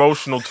incredible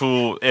promotional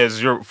tool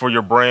for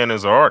your brand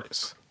as an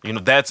artist.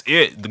 That's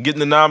it. Getting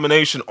the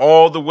nomination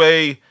all the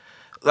way.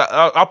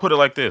 I'll put it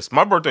like this: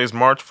 my birthday is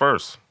March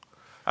 1st.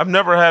 I've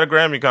never had a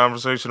Grammy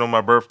conversation on my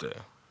birthday.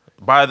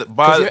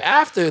 Because you're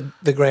after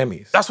the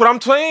Grammys. That's what I'm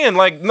saying.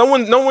 Like no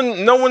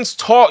one's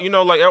taught.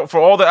 Like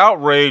for all the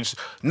outrage,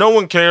 no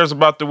one cares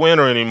about the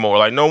winner anymore.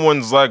 Like no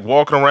one's like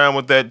walking around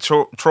with that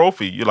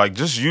trophy. You're like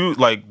just use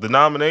like the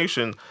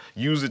nomination.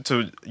 Use it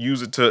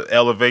to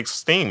elevate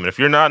steam. And if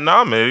you're not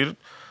nominated,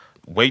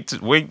 wait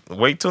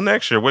till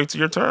next year. Wait till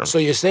your term. So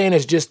you're saying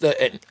it's just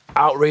an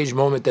outrage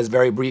moment that's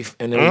very brief,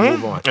 and then we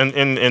move on.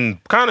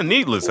 And kind of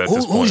needless at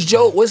this point. Who's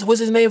Joe? What's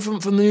his name from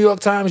the New York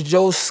Times?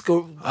 Joe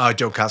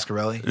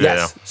Coscarelli.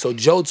 Yes. Yeah. So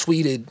Joe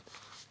tweeted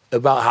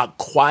about how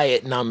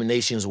quiet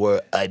nominations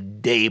were a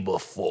day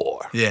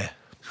before. Yeah.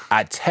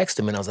 I texted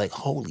him and I was like,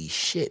 holy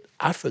shit,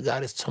 I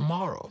forgot it's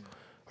tomorrow,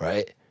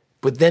 right?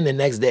 But then the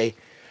next day,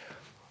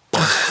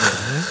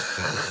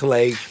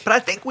 like. But I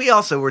think we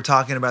also were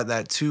talking about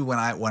that too when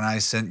I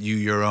sent you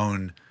your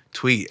own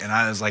tweet, and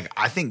I was like,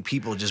 I think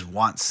people just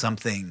want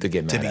something to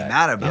be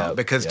mad about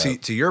because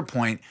to your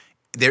point,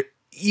 there.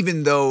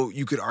 Even though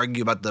you could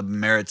argue about the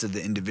merits of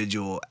the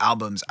individual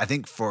albums, I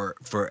think for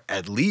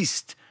at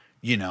least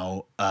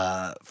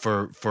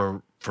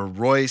for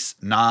Royce,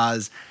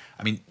 Nas.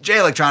 I mean, Jay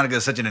Electronica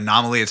is such an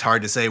anomaly. It's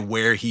hard to say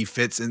where he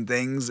fits in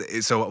things.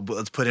 So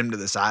let's put him to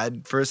the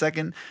side for a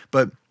second.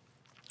 But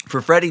for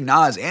Freddie,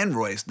 Nas, and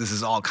Royce, this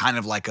is all kind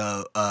of like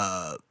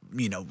a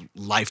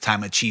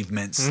lifetime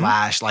achievement /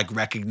 like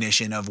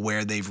recognition of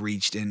where they've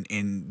reached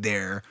in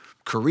their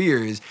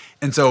careers.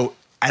 And so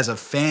as a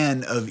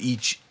fan of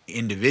each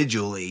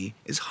individually,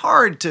 it's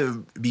hard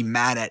to be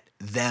mad at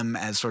them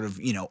as sort of,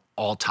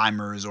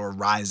 all-timers or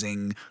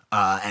rising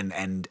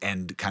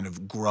and kind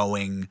of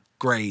growing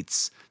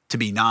greats to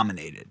be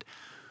nominated.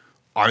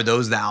 Are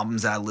those the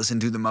albums that I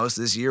listened to the most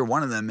this year?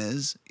 One of them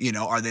is,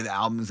 are they the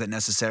albums that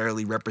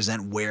necessarily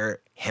represent where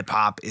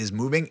hip-hop is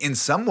moving? In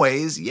some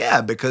ways,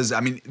 yeah, because,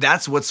 I mean,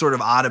 that's what's sort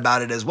of odd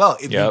about it as well.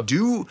 If you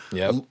do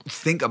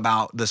think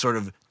about the sort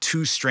of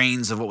two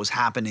strains of what was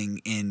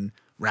happening in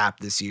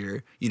rap this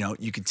year. You know,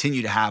 you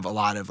continue to have a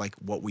lot of like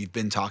what we've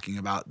been talking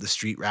about, the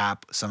street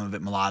rap, some of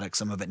it melodic,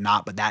 some of it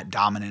not, but that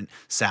dominant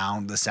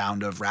sound, the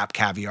sound of Rap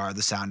Caviar,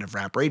 the sound of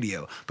rap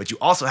radio. But you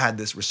also had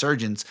this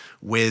resurgence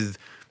with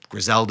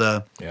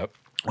Griselda. Yep.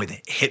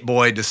 With Hit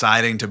Boy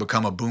deciding to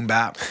become a boom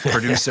bap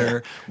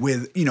producer,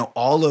 with, you know,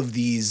 all of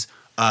these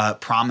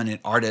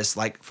prominent artists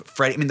like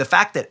Freddie. I mean, the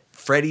fact that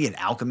Freddie and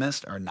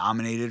Alchemist are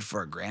nominated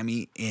for a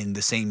Grammy in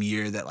the same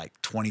year that like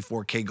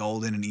 24K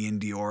Golden and Ian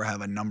Dior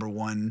have a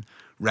 #1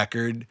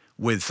 record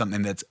with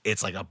something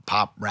it's like a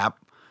pop rap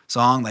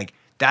song, like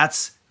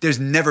there's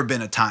never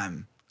been a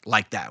time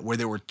like that where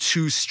there were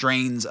two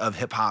strains of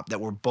hip hop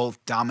that were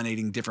both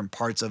dominating different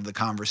parts of the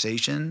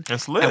conversation.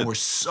 It's lit. And were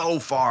so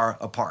far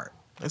apart.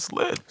 It's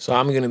lit. So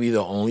I'm gonna be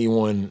the only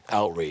one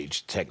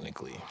outraged,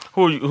 technically.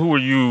 Who are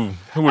you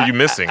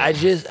missing? I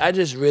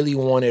just really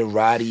wanted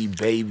Roddy,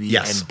 Baby,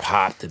 Yes. and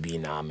Pop to be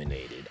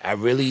nominated.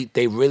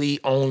 They really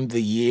owned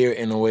the year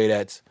in a way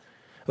that's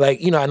like,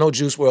 you know, I know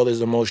Juice WRLD is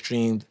the most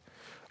streamed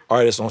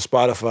artist on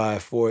Spotify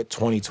for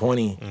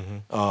 2020,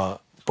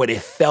 but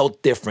it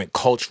felt different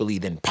culturally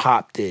than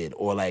Pop did,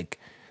 or like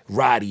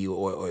Roddy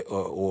or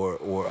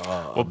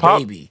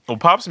Baby. Well,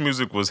 Pop's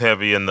music was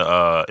heavy in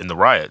the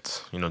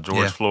riots. You know,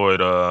 George Floyd,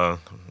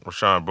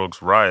 Rashad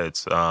Brooks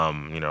riots.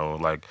 You know,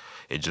 like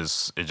it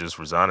just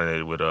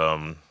resonated with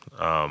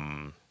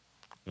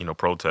you know,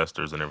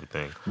 protesters and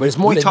everything. But it's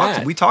more than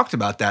that. We talked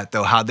about that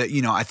though, how that,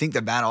 you know, I think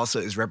that also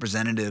is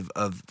representative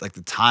of like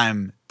the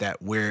time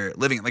that we're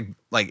living in.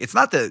 Like it's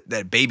not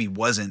that Baby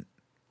wasn't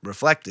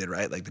reflected,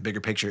 right? Like the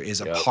bigger picture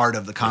is a part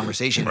of the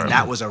conversation. And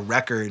that was a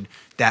record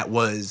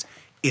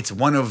it's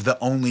one of the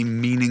only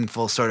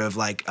meaningful sort of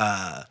like,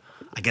 I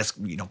guess,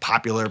 you know,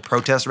 popular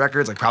protest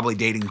records, like probably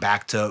dating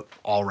back to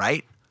All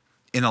Right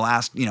in the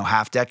last, you know,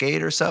 half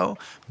decade or so.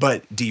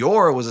 But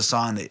Dior was a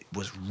song that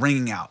was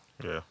ringing out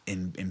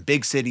in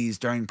big cities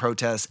during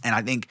protests. And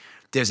I think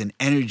there's an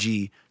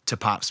energy to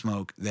Pop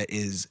Smoke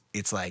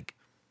it's like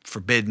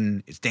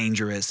forbidden, it's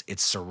dangerous,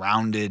 it's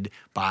surrounded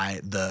by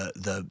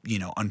the you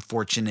know,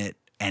 unfortunate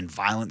and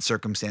violent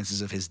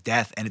circumstances of his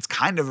death. And it's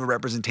kind of a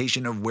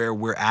representation of where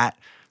we're at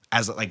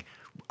as like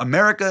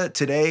America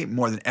today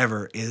more than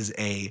ever is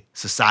a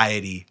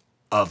society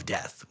of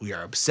death. We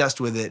are obsessed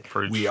with it.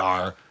 Preach. We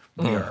are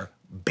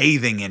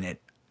bathing in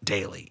it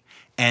daily.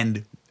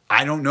 And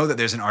I don't know that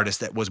there's an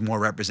artist that was more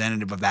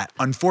representative of that.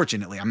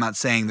 Unfortunately, I'm not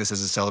saying this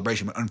as a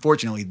celebration, but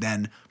unfortunately,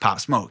 than Pop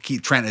Smoke.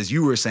 Trent, as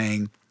you were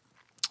saying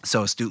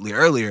so astutely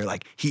earlier,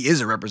 like he is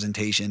a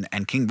representation,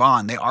 and King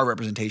Von, they are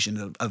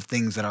representation of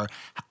things that are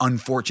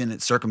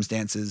unfortunate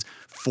circumstances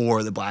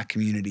for the Black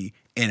community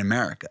in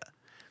America.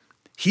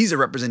 He's a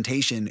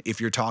representation if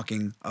you're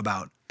talking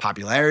about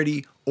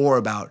popularity or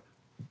about,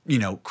 you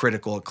know,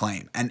 critical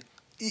acclaim. And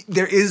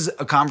there is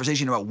a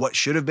conversation about what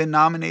should have been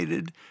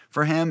nominated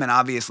for him. And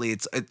obviously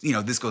it's you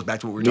know, this goes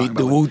back to what we were talking about.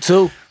 The Wu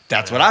too.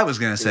 That's what I was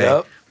going to say.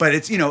 Yep. But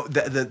it's, you know,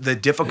 the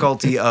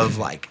difficulty of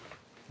like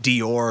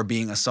Dior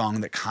being a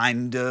song that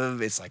kind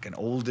of, it's like an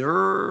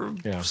older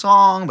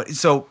song. But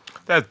so.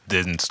 That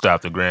didn't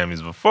stop the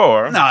Grammys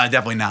before. No,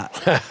 definitely not.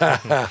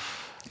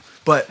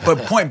 But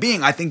point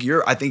being, I think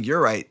you're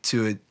right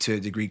to a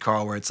degree,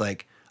 Carl, where it's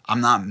like, I'm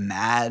not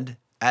mad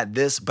at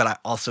this, but I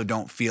also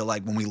don't feel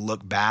like when we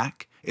look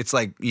back, it's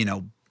like, you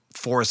know,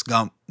 Forrest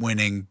Gump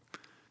winning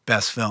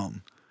Best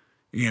Film.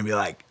 You're going to be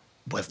like,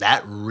 was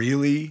that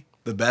really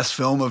the best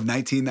film of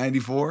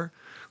 1994?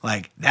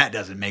 Like, that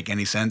doesn't make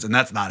any sense. And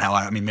that's not how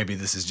I mean, maybe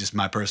this is just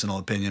my personal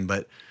opinion,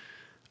 but,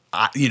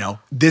 you know,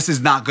 this is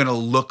not going to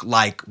look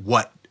like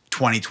what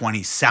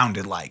 2020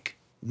 sounded like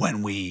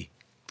when we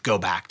go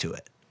back to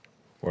it.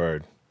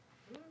 Word.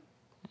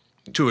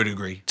 To a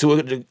degree. To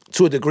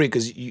a degree,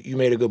 because you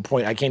made a good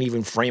point. I can't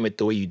even frame it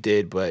the way you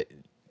did, but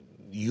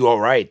you are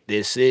right.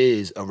 This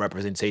is a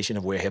representation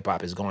of where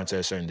hip-hop is going to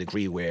a certain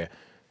degree, where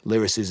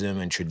lyricism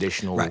and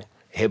traditional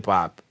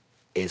hip-hop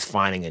is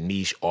finding a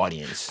niche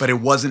audience. But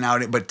it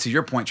wasn't but to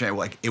your point, Trey,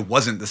 like, it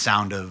wasn't the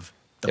sound of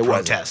the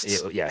protests.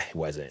 It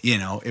wasn't. You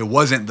know, it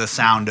wasn't the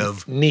sound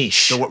of...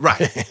 niche.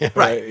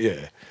 Right.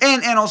 Yeah.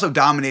 And also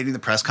dominating the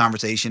press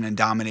conversation and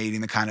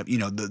dominating the kind of, you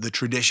know, the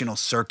traditional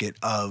circuit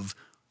of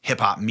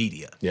hip-hop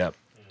media. Yep.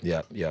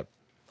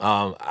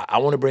 I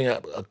want to bring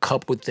up a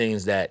couple of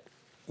things that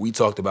we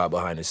talked about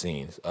behind the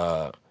scenes.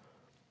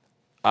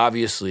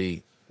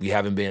 Obviously, we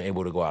haven't been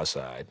able to go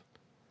outside.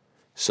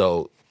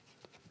 So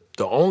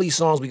the only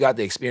songs we got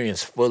to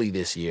experience fully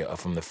this year are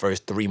from the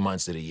first 3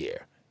 months of the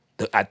year.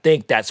 I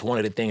think that's one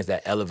of the things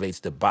that elevates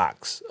the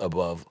box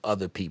above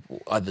other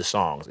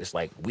songs. It's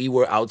like we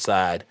were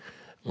outside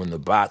when the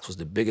box was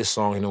the biggest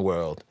song in the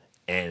world,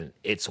 and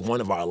it's one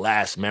of our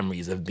last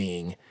memories of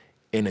being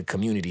in a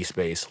community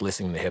space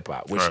listening to hip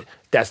hop, which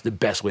that's the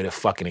best way to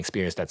fucking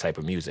experience that type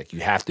of music.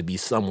 You have to be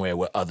somewhere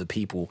where other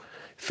people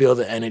feel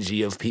the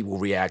energy of people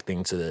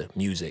reacting to the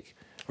music,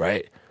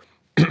 right?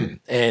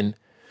 And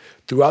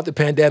throughout the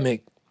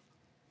pandemic,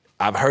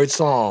 I've heard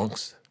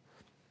songs,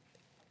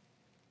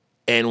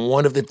 and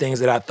one of the things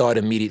that I thought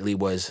immediately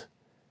was,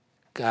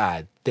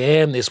 God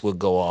damn, this would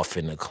go off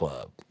in the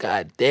club.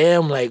 God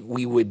damn, like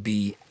we would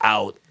be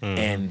out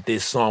and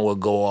this song would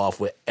go off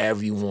with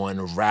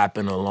everyone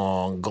rapping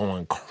along,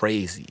 going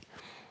crazy.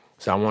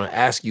 So I want to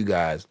ask you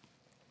guys,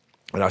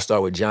 and I'll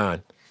start with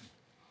John,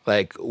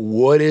 like,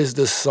 what is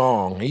the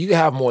song, and you can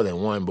have more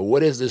than one, but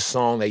what is the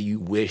song that you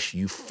wish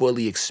you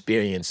fully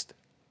experienced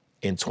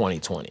in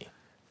 2020?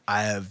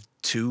 I have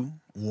two.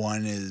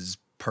 One is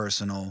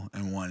personal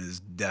and one is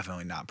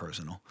definitely not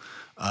personal.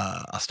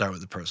 I'll start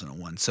with the personal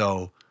one.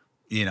 So,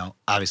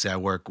 obviously I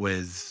work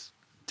with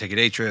Take a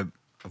Day Trip.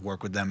 I've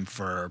worked with them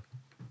for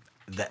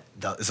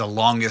it's the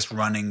longest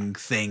running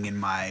thing in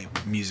my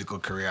musical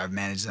career. I've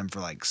managed them for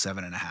like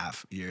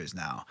 7.5 years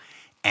now.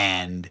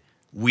 And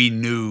we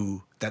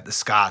knew that the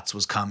Scots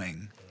was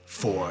coming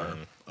for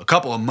a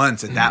couple of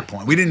months at that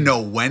point. We didn't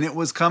know when it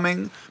was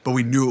coming, but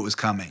we knew it was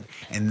coming.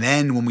 And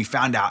then when we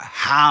found out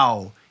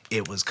how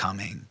it was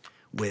coming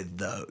with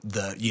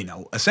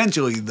the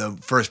essentially the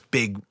first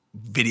big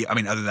video, I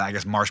mean, other than I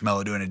guess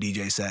Marshmello doing a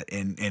DJ set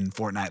in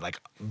Fortnite, like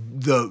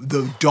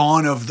the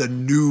dawn of the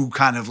new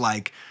kind of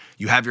like,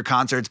 you have your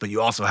concerts, but you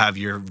also have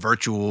your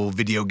virtual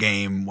video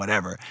game,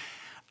 whatever.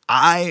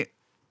 I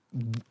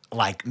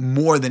like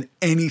more than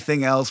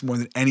anything else, more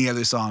than any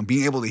other song,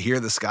 being able to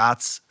hear the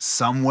Scots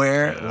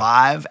somewhere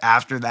live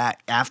after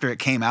it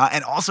came out.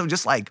 And also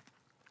just like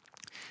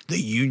the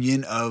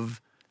union of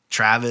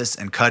Travis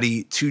and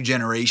Cuddy, two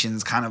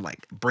generations kind of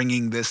like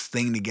bringing this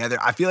thing together.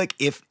 I feel like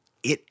if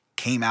it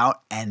came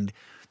out and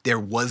there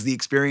was the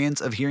experience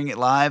of hearing it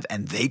live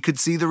and they could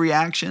see the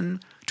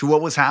reaction to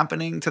what was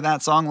happening to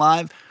that song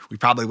live, we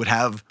probably would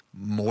have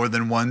more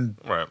than one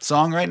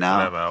song right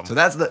now. So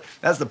that's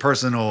the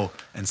personal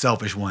and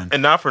selfish one.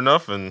 And not for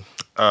nothing,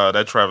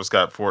 that Travis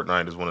Scott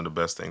Fortnite is one of the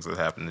best things that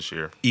happened this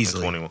year.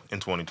 Easily. In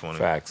 2020.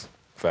 Facts.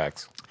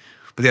 But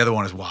the other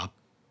one is WAP.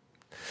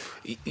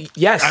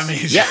 Yes. I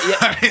mean,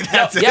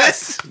 that's it.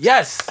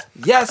 Yes.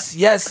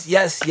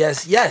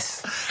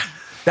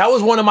 That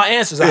was one of my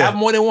answers. I have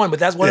more than one, but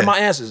that's one of my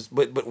answers.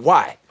 But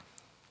why?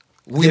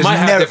 We might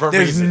have different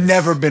reasons. There's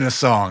never been a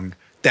song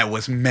that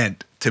was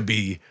meant to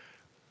be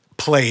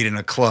played in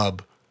a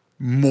club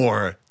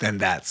more than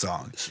that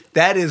song.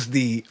 That is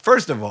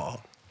first of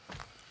all,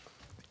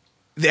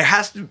 there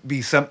has to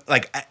be some,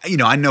 like,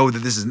 I know that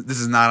this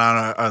is not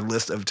on our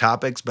list of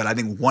topics, but I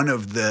think one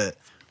of the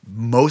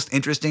most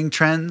interesting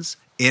trends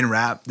in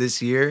rap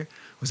this year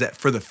was that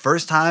for the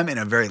first time in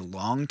a very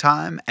long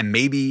time, and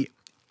maybe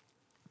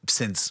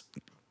since,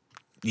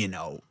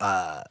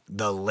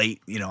 the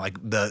late, like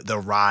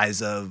the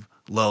rise of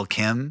Lil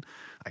Kim,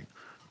 like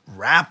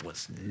rap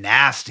was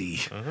nasty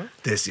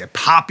this year.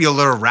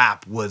 Popular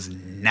rap was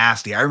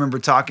nasty. I remember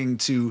talking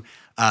to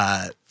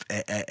an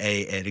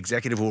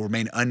executive who will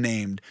remain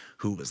unnamed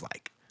who was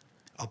like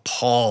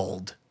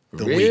appalled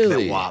the week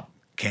that WAP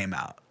came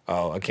out.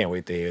 Oh, I can't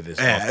wait to hear this.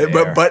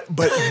 But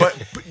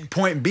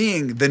point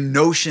being, the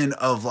notion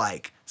of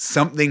like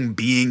something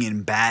being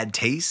in bad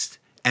taste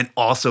and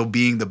also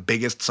being the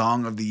biggest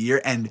song of the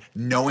year and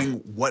knowing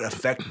what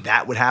effect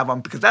that would have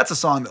on, because that's a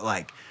song that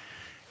like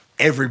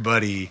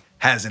everybody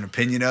has an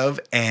opinion of,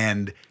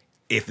 and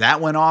if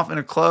that went off in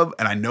a club,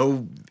 and I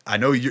know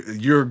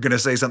you're gonna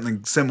say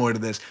something similar to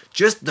this,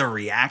 just the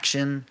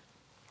reaction,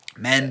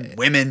 men,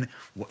 women,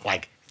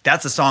 like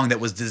that's a song that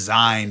was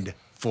designed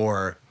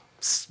for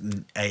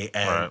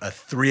a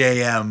 3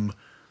 a.m.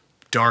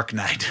 dark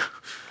night.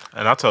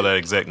 And I'll tell that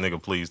exec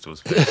nigga please to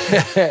his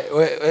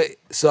face.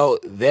 So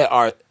there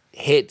are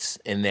hits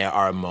and there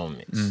are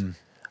moments.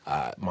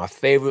 My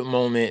favorite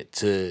moment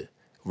to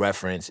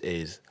reference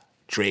is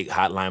Drake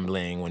Hotline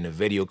Bling when the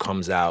video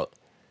comes out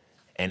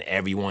and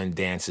everyone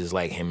dances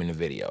like him in the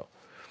video.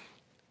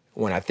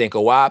 When I think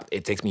of WAP,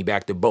 it takes me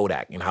back to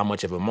Bodak and how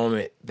much of a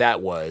moment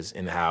that was,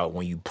 and how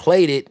when you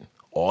played it,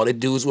 all the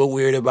dudes were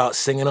weird about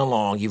singing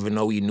along even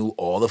though we knew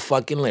all the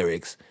fucking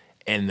lyrics,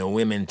 and the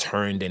women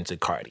turned into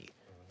Cardi.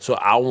 So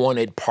I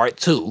wanted part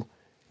 2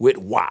 with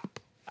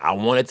WAP. I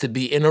wanted to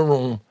be in a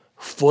room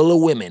full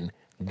of women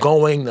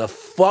going the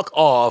fuck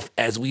off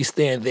as we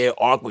stand there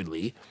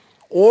awkwardly.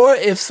 Or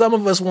if some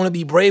of us want to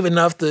be brave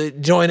enough to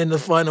join in the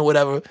fun or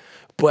whatever.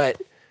 But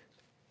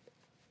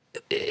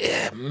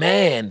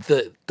man,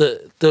 the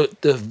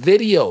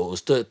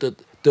videos,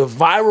 the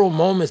viral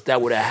moments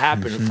that would have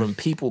happened from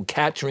people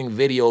capturing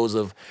videos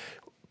of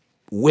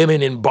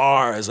women in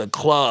bars or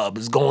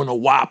clubs going to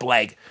WAP,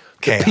 like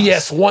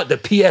Chaos. the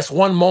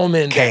PS1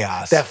 moment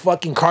Chaos. that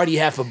fucking Cardi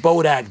had for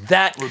Bodak,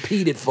 that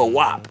repeated for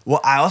WAP.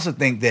 Well, I also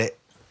think that,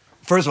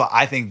 first of all,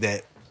 I think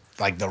that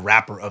like the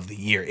rapper of the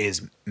year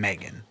is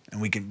Megan,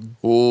 and we can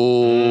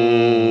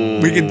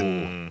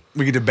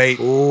debate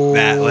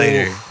that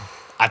later.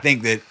 I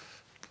think that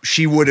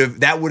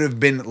that would have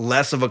been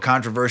less of a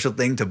controversial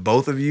thing to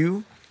both of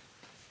you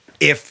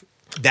if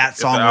that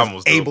song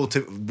was able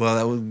to.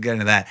 Well, we'll get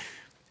into that.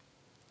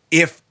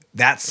 If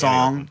that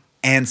song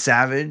and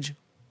Savage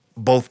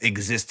both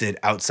existed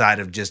outside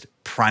of just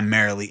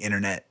primarily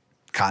internet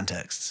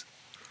contexts.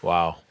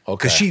 Wow.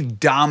 Okay. Because she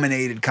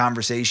dominated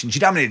conversation. She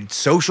dominated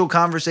social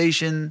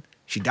conversation.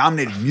 She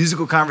dominated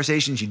musical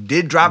conversation. She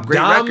did drop great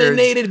records.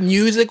 Dominated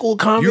musical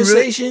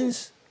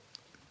conversations?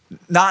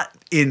 Not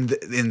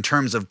in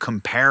terms of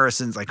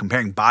comparisons, like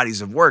comparing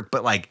bodies of work,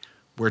 but like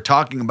we're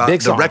talking about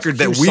Big the songs, record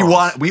that huge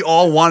songs. we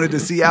all wanted to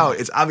see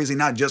out. It's obviously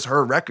not just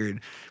her record,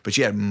 but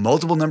she had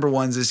multiple number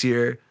ones this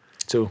year.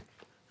 2.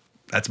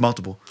 That's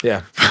multiple.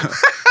 Yeah.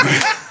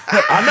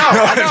 I know.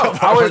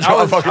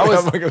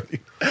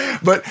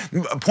 But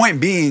point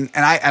being,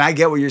 and I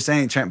get what you're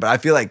saying, Trent, but I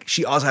feel like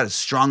she also had a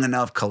strong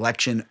enough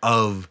collection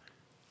of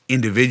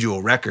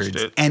individual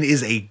records and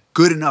is a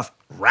good enough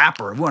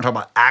rapper. If we want to talk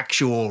about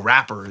actual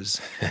rappers,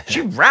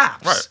 she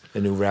raps. Right.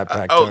 The new rap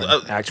pack term.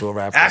 Actual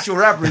rappers. Actual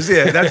rappers,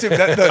 yeah. That's it.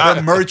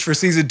 The merch for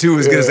season 2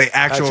 is going to say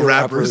actual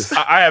rappers.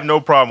 I have no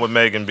problem with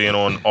Megan being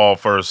on all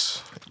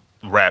first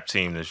rap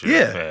team this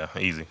year. Yeah.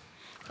 Easy.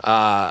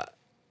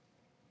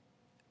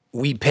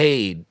 We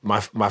Paid,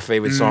 my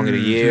favorite song of the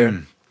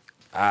year.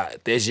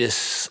 There's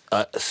just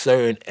a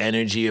certain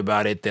energy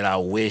about it that I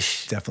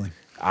wish Definitely.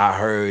 I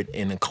heard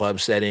in a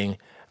club setting.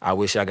 I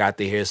wish I got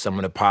to hear some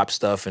of the pop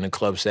stuff in a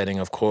club setting,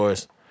 of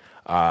course.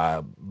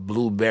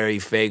 Blueberry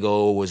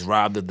Faygo was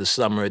robbed of the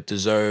summer it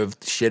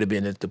deserved. Should have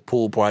been at the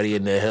pool party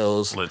in the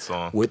hills Lit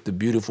song. with the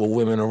beautiful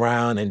women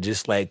around and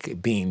just like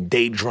being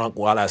day drunk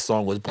while that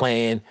song was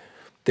playing.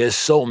 There's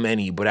so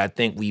many, but I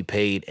think We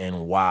Paid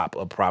and WAP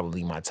are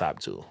probably my top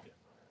 2.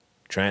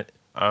 Trent?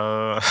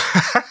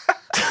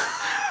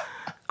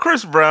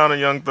 Chris Brown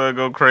and Young Thug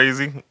Go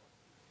Crazy.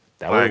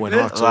 That would went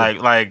off too.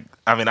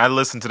 I mean, I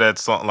listened to that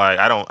song. I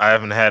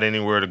haven't had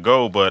anywhere to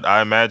go, but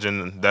I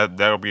imagine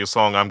that'll be a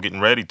song I'm getting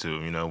ready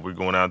to. You know, we're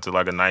going out to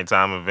like a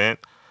nighttime event.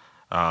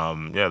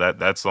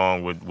 That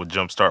song would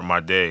jumpstart my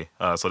day.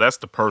 So that's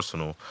the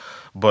personal,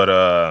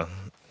 but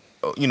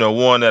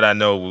one that I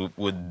know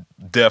would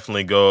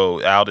definitely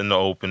go out in the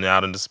open,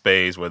 out in the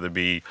space, whether it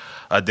be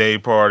a day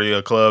party,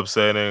 a club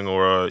setting,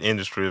 or an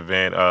industry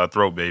event.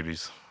 Throat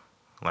Babies,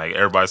 like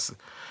everybody's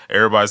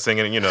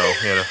singing.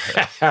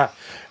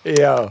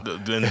 Yeah.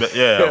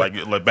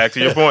 Like back to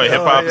your point,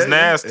 hip hop is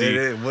nasty.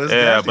 It was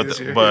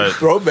nasty but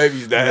Throat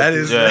Babies, that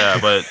is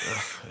but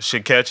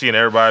shit catchy and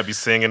everybody be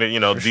singing it.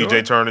 DJ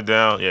sure. turn it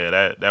down.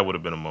 Yeah, that would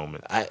have been a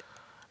moment.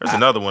 There's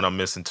another one I'm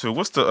missing too.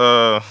 What's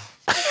the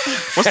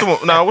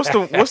one? No, what's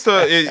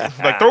the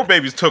like Throat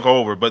Babies took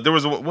over, but there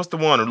was what's the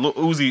one?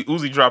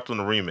 Uzi dropped on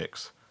the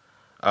remix.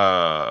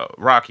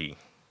 Rocky.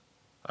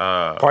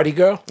 Party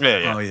Girl?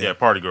 Yeah,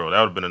 Party Girl.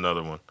 That would have been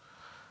another one.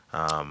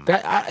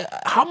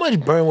 How much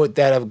burn would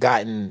that have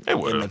gotten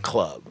in the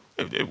club?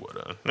 It would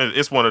have.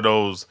 It's one of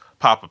those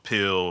pop a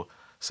pill,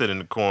 sit in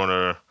the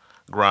corner,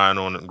 grind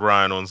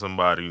on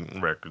somebody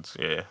records.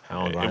 Yeah, I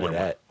don't know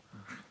that.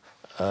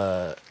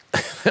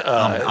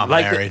 I'm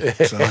married.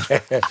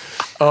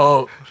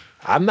 So.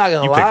 I'm not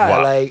gonna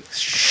lie.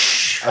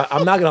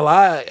 I'm not gonna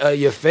lie.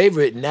 Your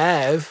favorite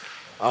Nav,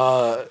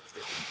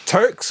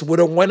 Turks would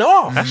have went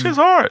off. That shit's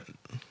hard.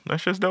 That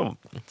shit's dope.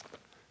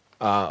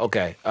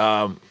 Okay.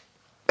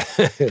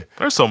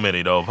 There's so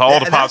many though. All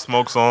the Pop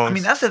Smoke songs. I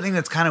mean, that's the thing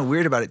that's kind of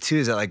weird about it too.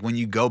 Is that like when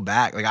you go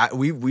back, like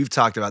we've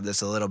talked about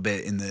this a little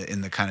bit in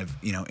the kind of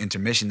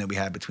intermission that we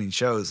had between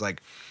shows.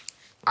 Like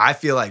I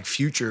feel like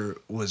Future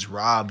was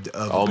robbed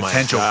of a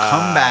potential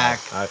comeback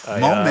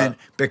moment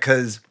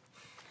because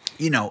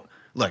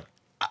look,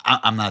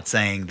 I'm not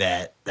saying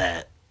that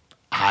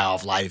High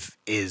Off Life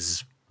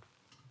is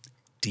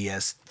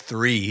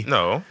DS3.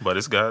 No, but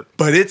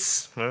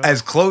it's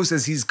as close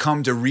as he's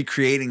come to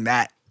recreating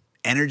that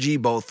energy,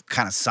 both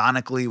kind of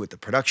sonically with the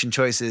production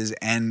choices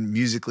and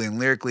musically and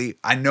lyrically.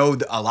 I know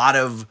that a lot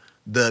of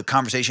the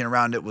conversation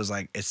around it was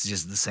like, it's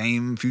just the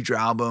same Future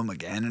album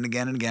again and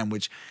again and again,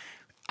 which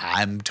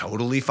I'm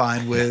totally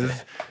fine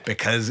with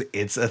because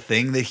it's a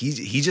thing that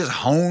he just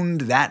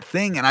honed that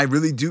thing. And I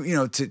really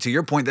do, to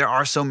your point, there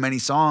are so many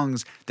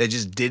songs that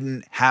just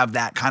didn't have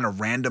that kind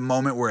of random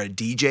moment where a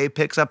DJ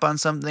picks up on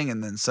something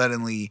and then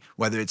suddenly,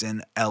 whether it's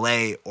in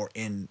LA or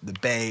in the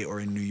Bay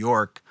or in New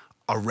York,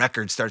 a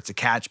record starts to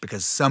catch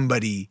because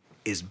somebody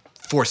is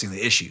forcing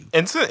the issue.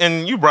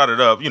 And you brought it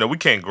up. We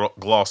can't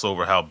gloss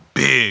over how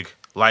big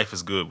Life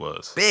is Good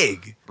was.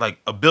 Big. Like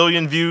 1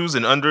 billion views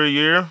in under a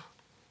year.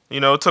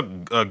 It took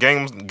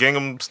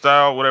Gangnam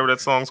Style, whatever that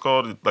song's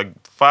called, like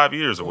 5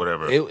 years or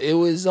whatever. It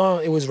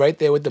was right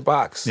there with the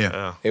box.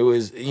 Yeah. It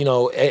was,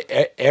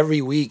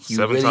 every week you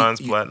 7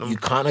 times platinum. You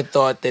kind of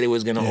thought that it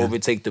was going to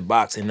overtake the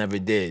box. It never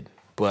did.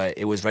 But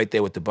it was right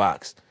there with the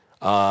box.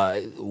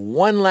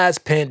 One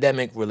last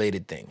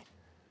pandemic-related thing.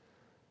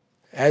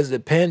 Has the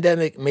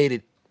pandemic made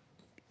it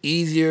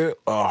easier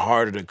or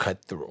harder to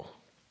cut through?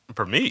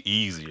 For me,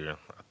 easier,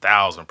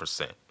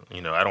 1,000%.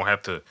 I don't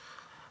have to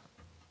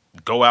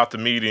go out to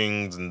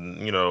meetings and,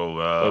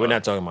 But we're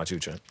not talking about you,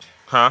 Trent.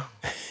 Huh?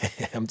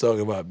 I'm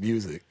talking about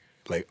music,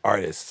 like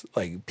artists,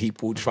 like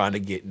people trying to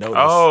get noticed.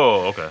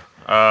 Oh, okay.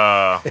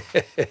 I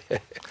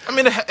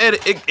mean,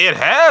 it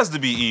has to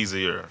be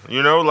easier,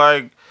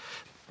 like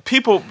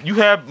people. You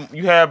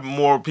have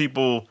more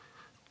people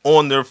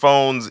on their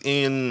phones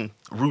in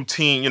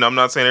routine. I'm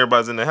not saying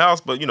everybody's in the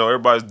house, but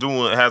everybody's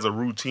has a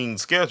routine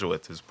schedule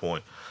at this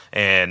point.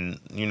 And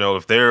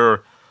if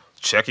they're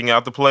checking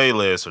out the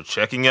playlist or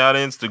checking out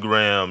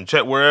Instagram,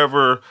 check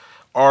wherever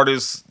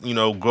artists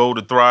go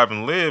to thrive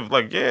and live.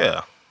 Like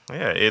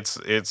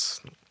it's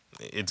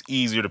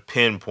easier to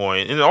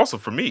pinpoint, and also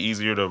for me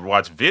easier to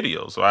watch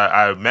videos. So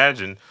I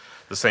imagine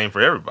the same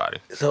for everybody.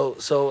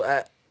 So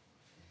I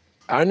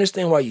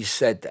understand why you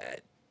said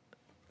that,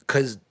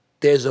 because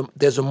there's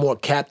a more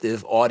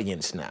captive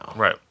audience now.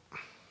 Right.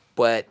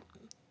 But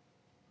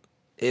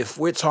if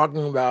we're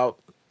talking about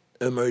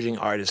emerging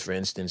artists, for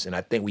instance, and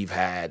I think we've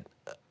had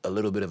a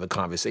little bit of a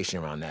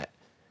conversation around that,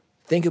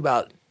 think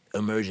about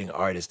emerging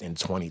artists in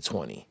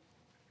 2020.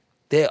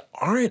 There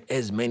aren't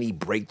as many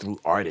breakthrough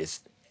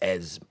artists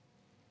as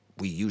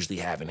we usually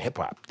have in hip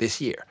hop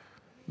this year.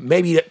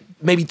 Maybe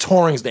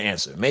touring's the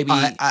answer. Maybe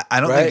I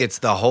don't think it's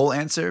the whole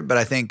answer, but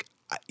I think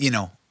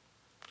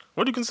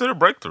What do you consider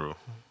breakthrough?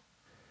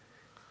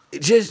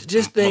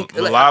 Just think.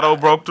 Mulatto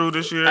broke through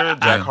this year.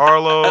 Jack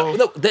Harlow.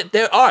 Look,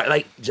 there are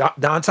like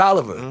Don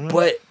Toliver,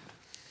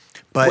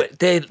 but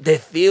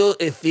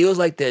it feels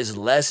like there's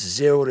less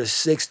 0 to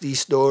 60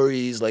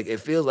 stories. Like it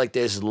feels like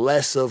there's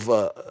less of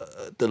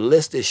the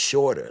list is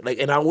shorter. Like,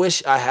 and I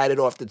wish I had it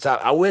off the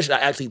top. I wish I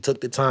actually took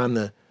the time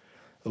to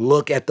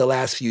look at the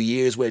last few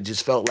years, where it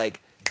just felt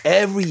like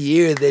every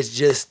year there's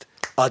just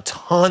a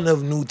ton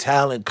of new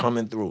talent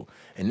coming through.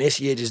 And this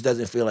year just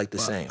doesn't feel like the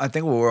same. I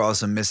think what we're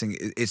also missing,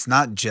 it's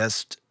not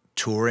just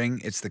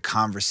touring, it's the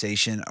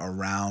conversation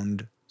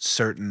around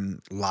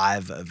certain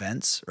live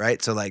events,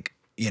 right? So like,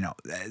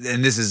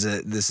 and this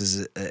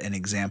is an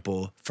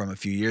example from a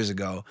few years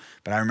ago,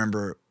 but I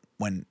remember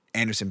when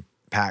Anderson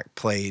 .Paak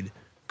played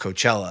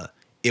Coachella,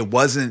 it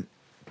wasn't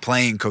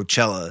playing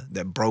Coachella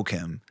that broke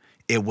him.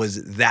 It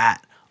was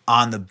that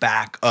on the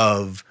back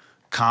of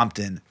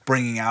Compton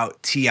bringing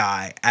out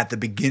T.I. at the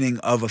beginning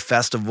of a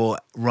festival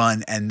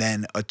run and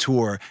then a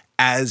tour.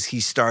 As he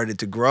started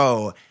to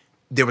grow,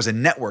 there was a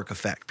network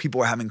effect. People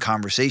were having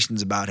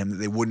conversations about him that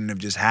they wouldn't have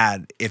just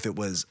had if it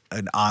was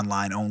an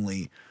online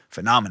only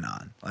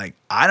phenomenon. Like,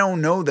 I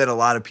don't know that a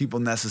lot of people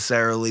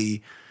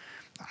necessarily,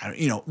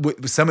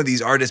 some of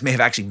these artists may have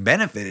actually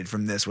benefited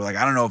from this. We're like,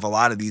 I don't know if a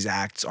lot of these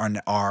acts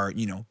are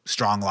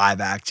strong live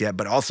acts yet,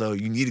 but also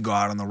you need to go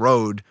out on the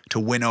road to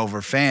win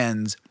over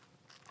fans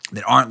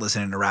that aren't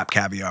listening to Rap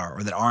Caviar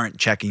or that aren't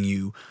checking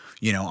you,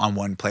 on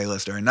one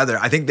playlist or another.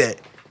 I think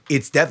that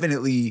it's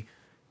definitely,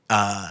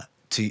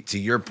 to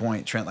your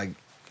point, Trent, like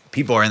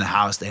people are in the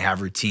house, they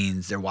have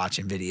routines, they're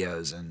watching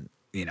videos and,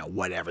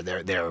 whatever.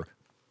 They're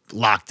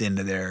locked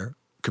into their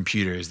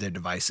computers, their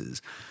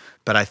devices.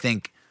 But I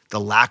think the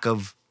lack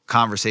of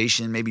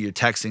conversation, maybe you're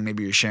texting,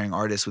 maybe you're sharing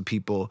artists with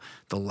people,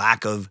 the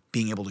lack of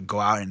being able to go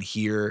out and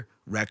hear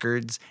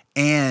records,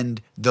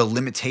 and the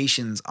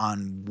limitations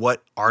on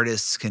what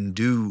artists can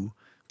do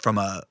from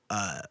a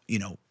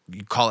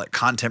you call it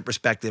content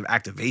perspective,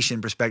 activation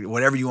perspective,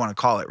 whatever you want to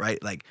call it,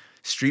 right? Like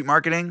street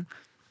marketing,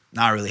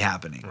 not really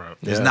happening. Right.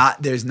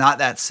 There's not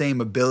that same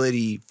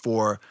ability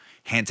for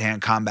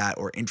hand-to-hand combat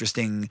or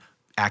interesting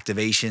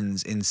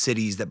activations in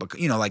cities that,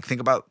 like think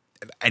about,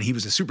 and he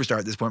was a superstar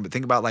at this point, but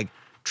think about like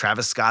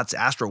Travis Scott's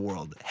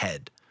Astroworld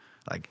head,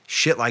 like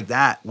shit like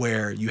that,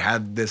 where you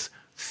have this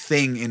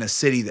thing in a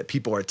city that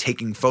people are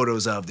taking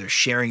photos of, they're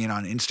sharing it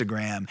on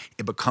Instagram,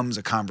 it becomes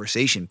a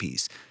conversation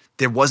piece.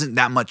 There wasn't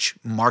that much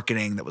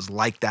marketing that was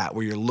like that,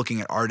 where you're looking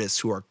at artists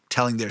who are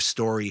telling their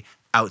story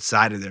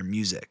outside of their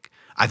music.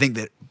 I think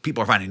that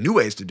people are finding new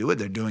ways to do it.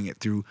 They're doing it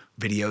through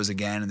videos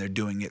again, and they're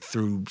doing it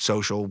through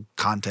social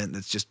content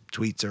that's just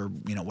tweets or,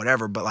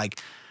 whatever. But like,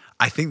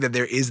 I think that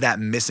there is that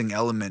missing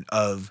element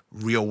of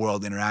real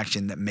world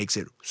interaction that makes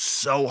it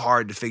so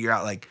hard to figure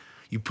out. Like,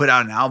 you put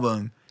out an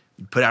album,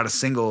 you put out a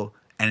single,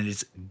 and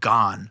it's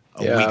gone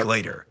a week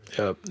later.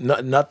 Yep.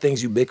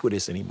 Nothing's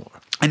ubiquitous anymore.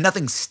 And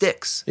nothing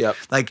sticks. Yep.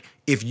 Like,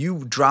 if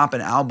you drop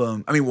an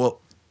album,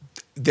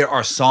 there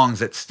are songs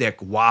that stick.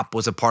 WAP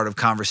was a part of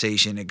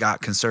conversation. It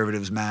got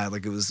conservatives mad.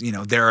 Like, it was,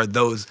 there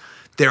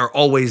are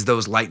always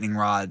those lightning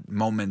rod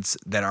moments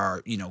that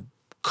are,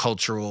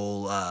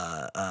 cultural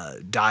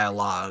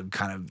dialogue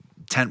kind of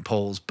tent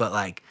poles. But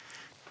like,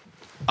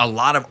 a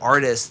lot of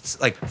artists,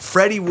 like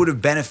Freddie would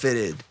have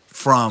benefited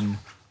from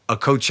a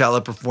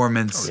Coachella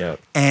performance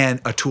and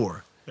a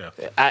tour. Yeah.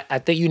 I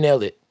think you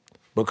nailed it,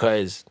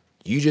 because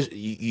you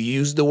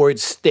used the word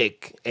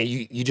stick, and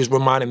you just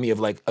reminded me of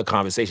like a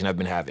conversation I've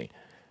been having.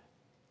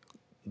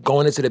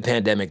 Going into the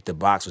pandemic, The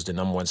Box was the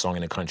 #1 song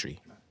in the country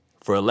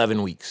for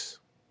 11 weeks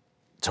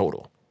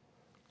total.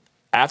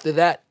 After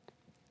that,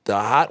 the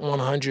Hot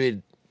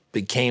 100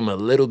 became a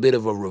little bit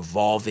of a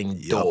revolving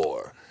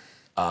door.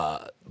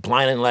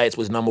 Blinding Lights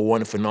was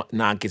 #1 for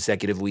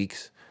non-consecutive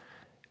weeks.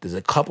 There's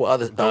a couple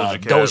other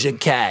Doja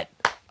Cat.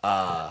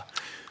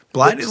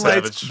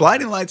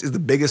 Blinding Lights is the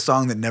biggest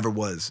song that never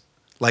was.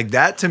 Like,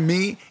 that to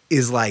me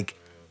is like,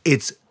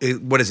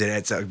 what is it?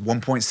 It's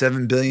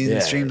 1.7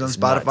 billion streams on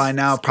Spotify nuts.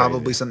 now, It's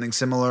probably crazy. something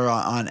similar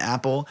on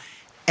Apple.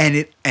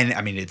 And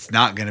I mean, it's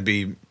not going to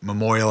be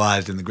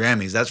memorialized in the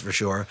Grammys, that's for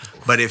sure.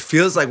 But it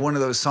feels like one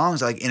of those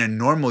songs, like in a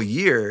normal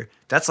year,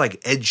 that's like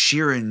Ed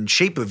Sheeran,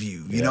 "Shape of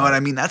You." You know what I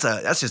mean? That's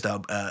just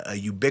a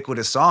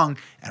ubiquitous song.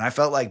 And I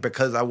felt like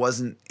because I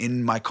wasn't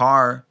in my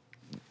car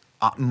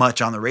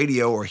much on the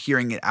radio or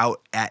hearing it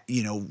out at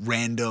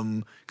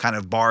random kind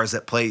of bars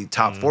that play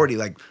top 40,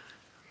 like.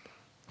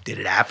 Did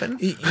it happen?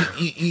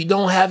 You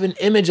don't have an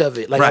image of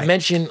it. Like Right. I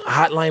mentioned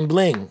Hotline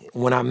Bling.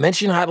 When I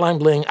mention Hotline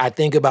Bling, I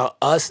think about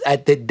us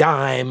at the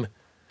dime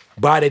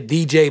by the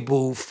DJ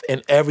booth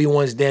and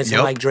everyone's dancing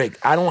Yep. like Drake.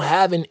 I don't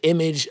have an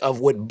image of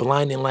what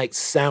Blinding Lights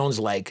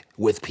sounds like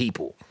with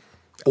people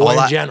or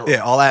in general. Yeah,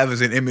 all I have is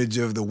an image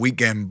of The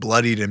Weeknd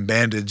bloodied and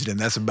bandaged, and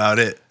that's about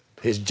it.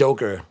 His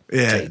Joker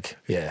Yeah. take.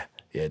 Yeah,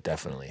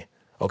 definitely.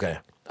 Okay.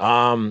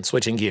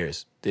 Switching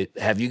gears.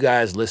 Have you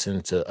guys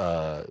listened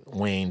to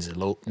Wayne's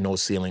No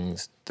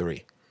Ceilings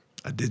 3?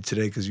 I did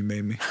today because you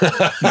made me.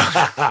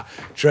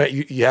 Trent,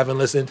 you haven't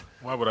listened?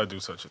 Why would I do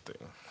such a thing?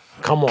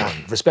 Come on,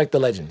 respect the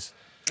legends.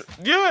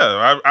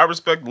 Yeah, I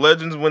respect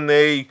legends when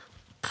they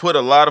put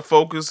a lot of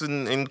focus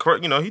and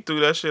he threw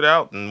that shit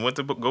out and went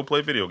to go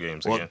play video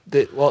games again.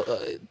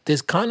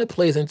 This kind of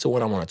plays into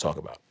what I want to talk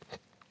about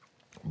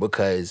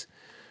because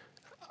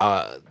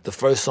the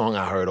first song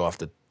I heard off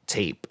the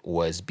tape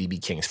was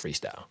BB King's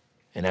Freestyle,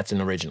 and that's an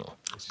original,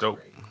 It's dope.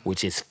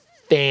 which is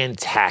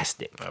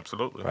fantastic.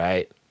 Absolutely.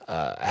 Right?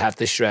 I have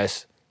to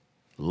stress,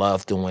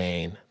 love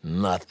Dwayne,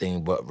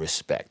 nothing but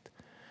respect.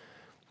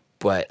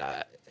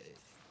 But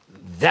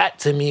that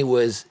to me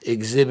was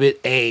Exhibit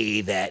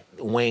A that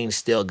Wayne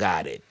still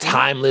got it.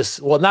 Timeless.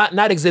 Well,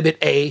 not Exhibit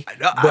A,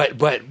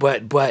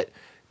 but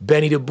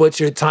Benny the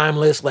Butcher,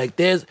 Timeless. Like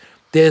there's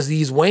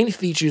these Wayne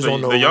features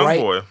on the Young right.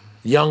 Boy.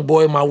 Young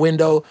Boy, My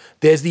Window.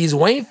 There's these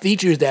Wayne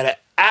features that are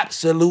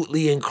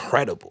absolutely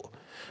incredible.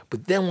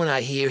 But then when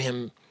I hear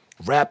him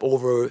rap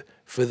over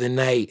For the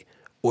Night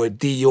or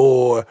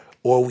Dior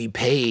or We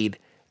Paid,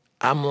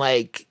 I'm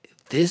like,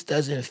 this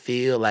doesn't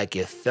feel like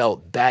it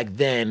felt back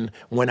then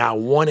when I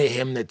wanted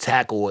him to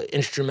tackle an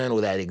instrumental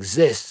that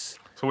exists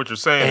So what you're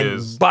saying and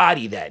is,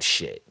 body that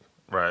shit.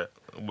 right?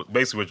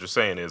 Basically, what you're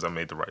saying is, I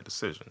made the right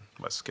decision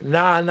by skipping.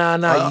 Nah.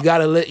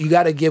 You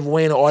gotta give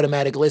Wayne an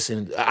automatic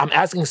listen. I'm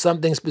asking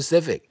something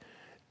specific.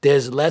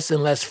 There's less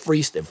and less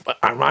freestyle.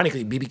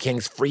 Ironically, BB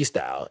King's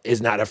Freestyle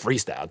is not a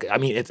freestyle. I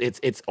mean,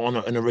 it's on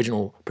an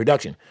original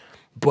production,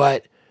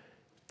 but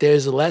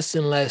there's less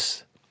and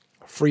less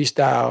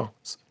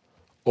freestyles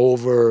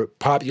over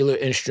popular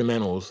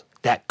instrumentals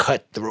that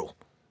cut through.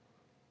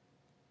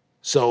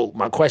 So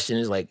my question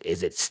is like,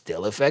 is it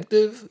still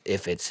effective?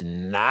 If it's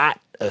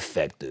not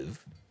effective,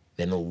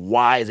 then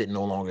why is it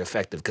no longer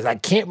effective? Because I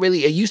can't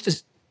really. It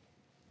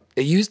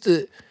used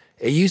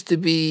to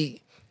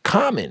be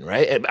common,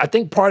 right? And I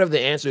think part of the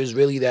answer is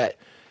really that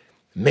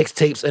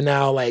mixtapes are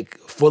now like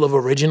full of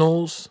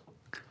originals.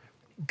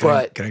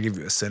 But Can I give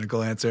you a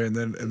cynical answer and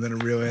then a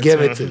real answer?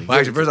 give it to me. Well,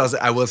 actually, first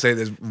I will say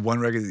there's one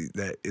record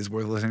that is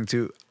worth listening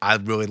to. I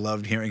really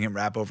loved hearing him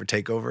rap over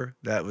Takeover.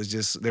 That was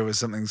just, there was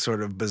something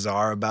sort of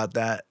bizarre about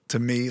that to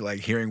me.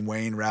 Like hearing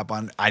Wayne rap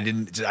on, I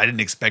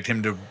didn't expect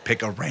him to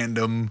pick a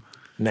random.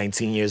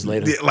 19 years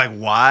later. Like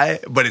why?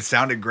 But it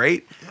sounded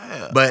great.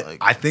 Yeah, But like-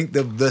 I think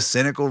the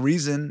cynical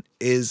reason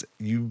is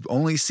you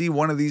only see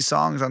one of these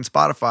songs on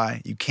Spotify.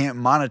 You can't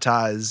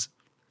monetize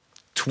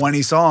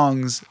 20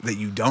 songs that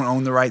you don't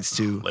own the rights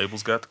to.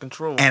 Labels got the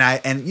control. And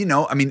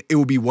I mean, it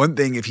would be one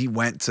thing if he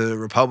went to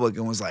Republic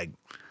and was like,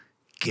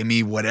 give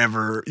me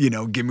whatever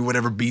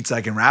beats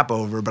I can rap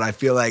over. But I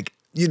feel like,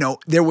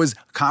 there was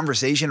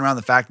conversation around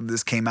the fact that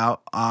this came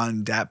out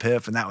on Dat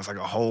Piff, and that was like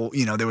a whole,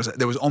 there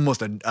was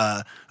almost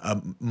a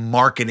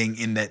marketing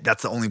in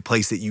that's the only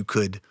place that you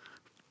could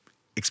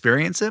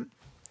experience it.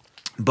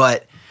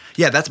 But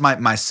yeah, that's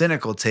my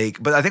cynical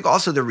take. But I think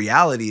also the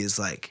reality is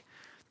like,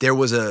 there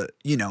was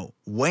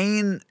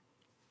Wayne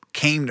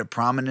came to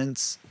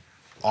prominence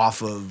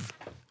off of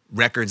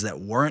records that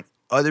weren't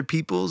other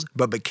people's,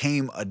 but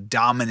became a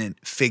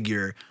dominant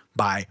figure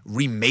by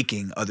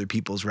remaking other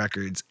people's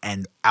records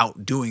and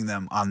outdoing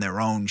them on their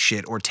own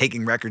shit, or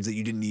taking records that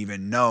you didn't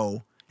even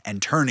know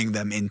and turning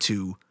them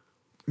into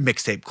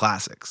mixtape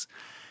classics.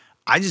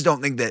 I just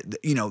don't think that,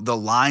 the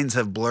lines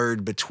have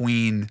blurred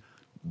between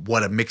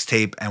what a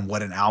mixtape and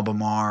what an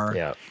album are.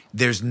 Yeah.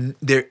 There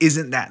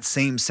isn't that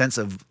same sense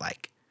of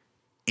like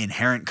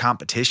inherent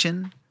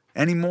competition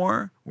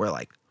anymore, where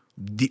like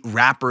the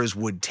rappers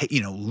would take,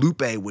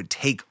 Lupe would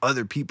take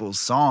other people's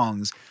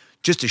songs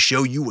just to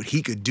show you what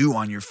he could do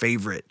on your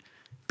favorite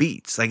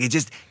beats. Like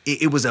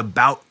it was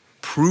about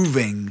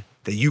proving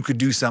that you could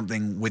do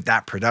something with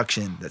that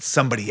production that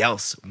somebody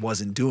else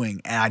wasn't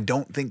doing. And I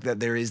don't think that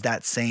there is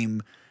that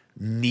same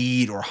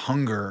need or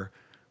hunger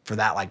for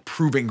that like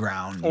proving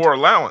ground. or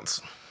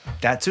allowance.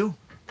 That too.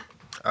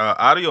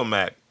 Audio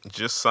Mac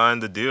just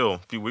signed a deal a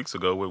few weeks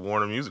ago with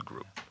Warner Music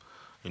Group.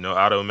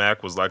 Audio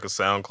Mac was like a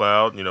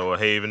SoundCloud, a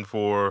haven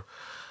for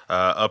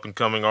up and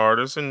coming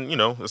artists and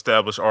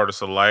established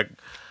artists alike.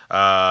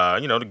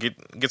 To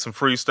get some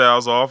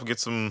freestyles off, get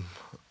some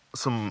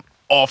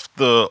off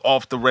the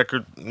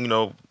record,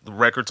 the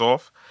record's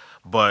off.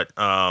 But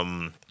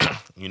now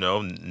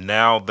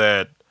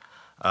that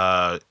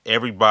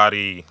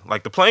everybody,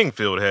 like, the playing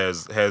field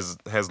has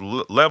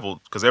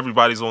leveled, because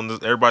everybody's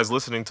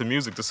listening to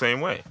music the same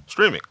way,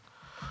 streaming.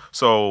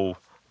 So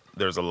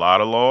there's a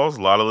lot of laws,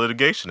 a lot of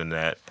litigation in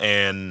that,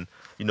 and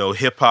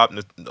hip hop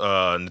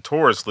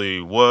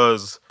notoriously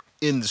was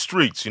in the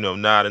streets,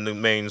 not in the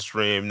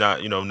mainstream,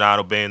 not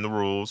obeying the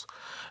rules.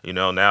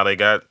 Now they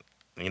got,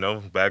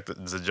 back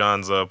to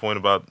John's point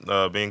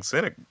about being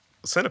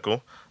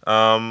cynical.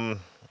 The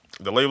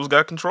labels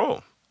got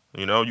control.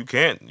 You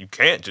can't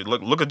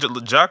look at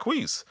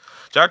Jacquees.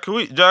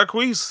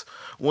 Jacquees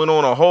went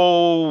on a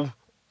whole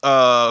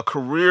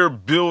career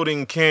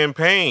building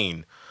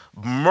campaign,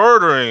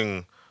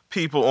 murdering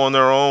people on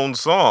their own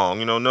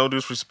song. No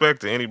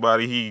disrespect to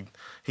anybody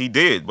he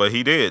did, but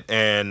he did,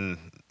 and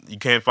you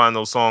can't find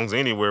those songs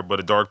anywhere but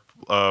a dark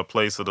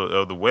place of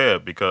the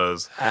web,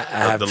 because I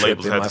have the Trip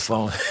labels in had my to.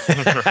 phone.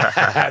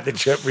 I have the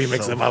Trip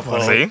remix in my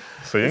phone.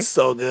 See, It's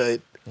so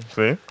good.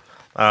 see.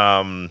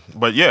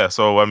 But yeah,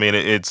 so I mean,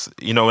 it's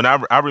and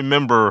I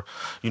remember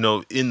in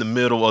the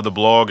middle of the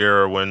blog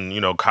era when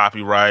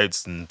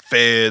copyrights and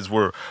feds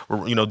were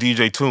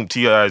DJ Toomp,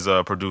 T.I.'s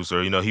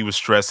producer, he was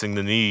stressing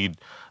the need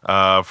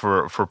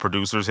for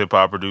producers, hip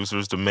hop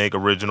producers, to make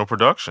original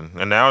production.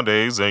 And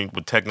nowadays,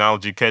 with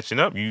technology catching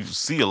up, you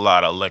see a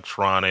lot of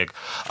electronic,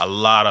 a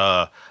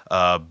lot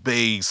of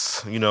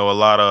bass, a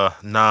lot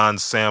of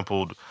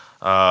non-sampled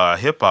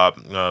hip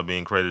hop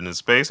being created in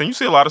space, and you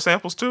see a lot of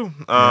samples too.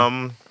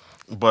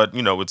 But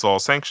it's all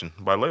sanctioned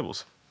by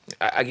labels.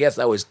 I guess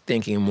I was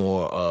thinking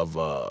more of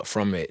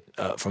from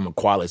a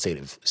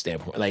qualitative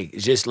standpoint. Like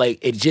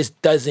it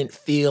just doesn't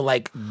feel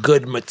like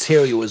good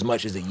material as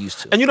much as it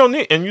used to. And you don't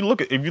need. And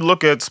if you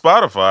look at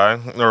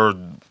Spotify or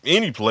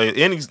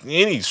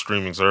any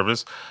streaming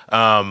service,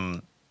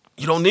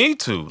 you don't need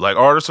to. Like,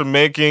 artists are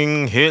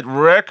making hit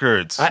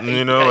records.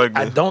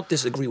 I don't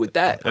disagree with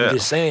that. Yeah. I'm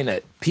just saying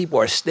that people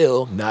are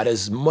still not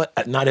as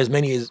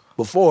many as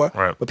before,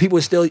 Right. but people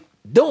are still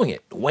doing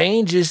it.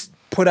 Wayne just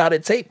put out a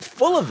tape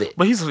full of it.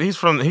 But he's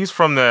from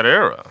that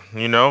era.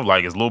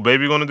 Like, is Lil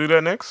Baby going to do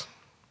that next?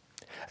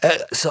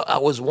 So I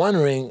was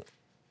wondering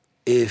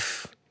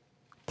if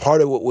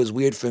part of what was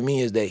weird for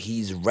me is that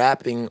he's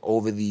rapping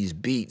over these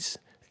beats,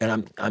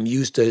 and I'm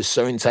used to a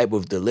certain type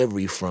of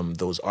delivery from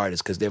those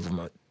artists because they're from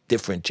a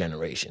different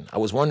generation. I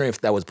was wondering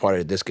if that was part of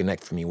the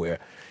disconnect for me, where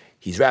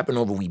he's rapping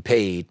over "We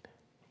Paid,"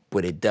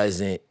 but it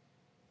doesn't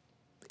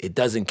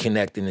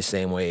connect in the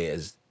same way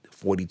as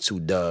 42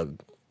 Doug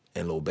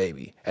and Lil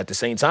Baby. At the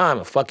same time,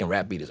 a fucking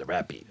rap beat is a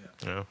rap beat.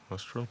 Yeah,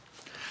 that's true.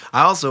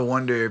 I also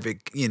wonder if it,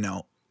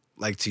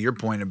 like to your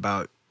point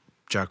about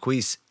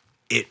Jacquees,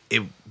 it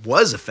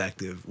was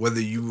effective, whether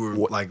you were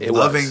like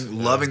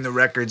loving the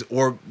records,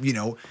 or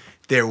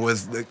there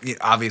was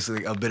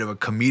obviously a bit of a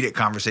comedic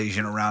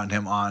conversation around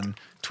him on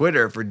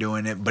Twitter for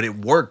doing it, but it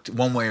worked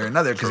one way or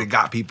another because it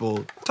got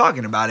people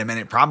talking about him, and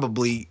it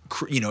probably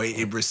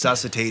it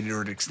resuscitated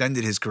or it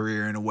extended his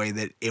career in a way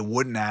that it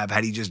wouldn't have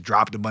had he just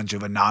dropped a bunch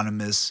of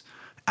anonymous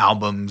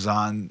albums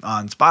on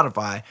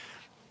Spotify.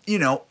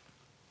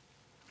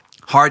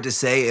 Hard to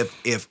say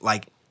if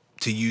like,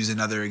 to use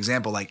another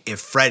example, like if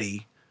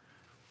Freddie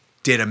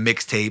did a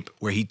mixtape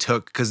where he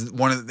took, because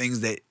one of the things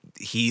that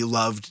he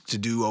loved to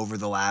do over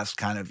the last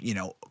kind of,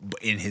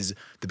 in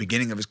the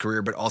beginning of his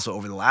career, but also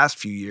over the last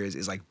few years,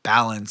 is like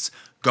balance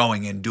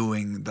going and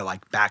doing the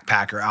like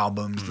Backpacker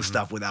albums, the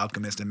stuff with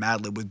Alchemist and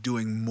Madlib, with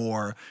doing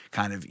more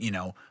kind of,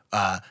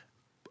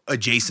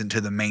 adjacent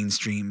to the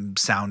mainstream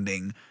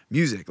sounding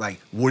music.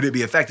 Like, would it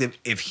be effective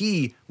if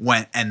he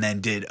went and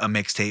then did a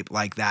mixtape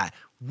like that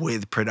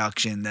with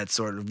production that's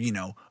sort of,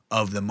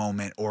 of the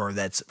moment, or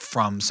that's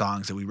from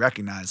songs that we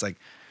recognize? Like,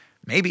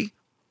 maybe.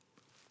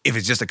 If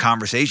it's just a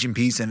conversation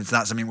piece and it's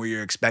not something where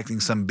you're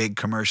expecting some big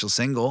commercial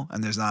single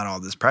and there's not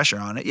all this pressure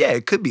on it, yeah,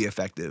 it could be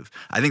effective.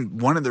 I think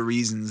one of the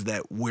reasons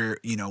that we're,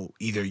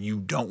 either you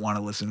don't want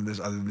to listen to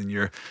this other than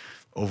your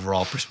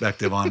overall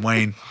perspective on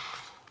Wayne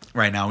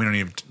right now, we don't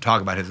even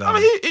talk about his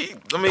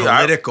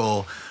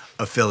political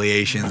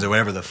affiliations or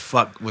whatever the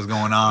fuck was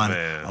going on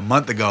a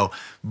month ago.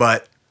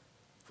 But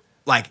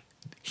like,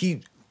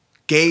 he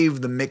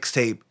gave the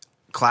mixtape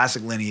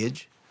classic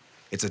lineage.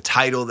 It's a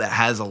title that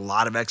has a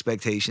lot of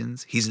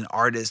expectations. He's an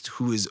artist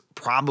who is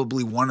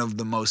probably one of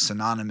the most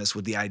synonymous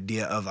with the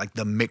idea of like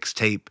the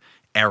mixtape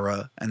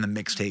era and the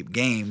mixtape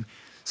game.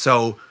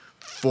 So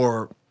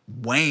for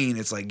Wayne,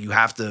 it's like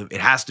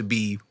it has to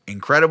be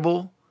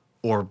incredible,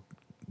 or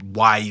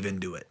why even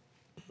do it?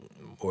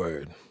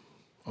 Word.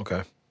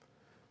 Okay.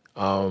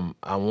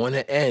 I want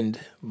to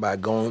end by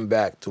going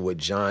back to what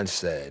John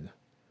said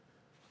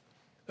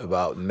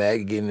about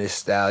Megan Thee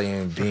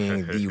Stallion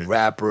being the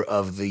rapper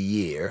of the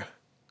year.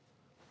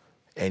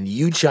 And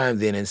you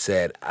chimed in and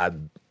said,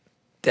 I'd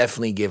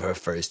definitely give her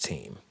first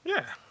team.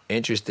 Yeah.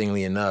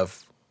 Interestingly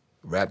enough,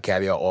 Rap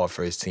Caviar All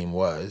First Team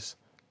was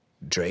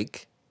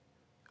Drake,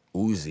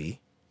 Uzi,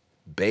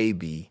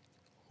 Baby,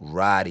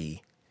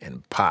 Roddy,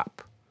 and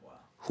Pop. Wow.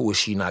 Who was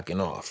she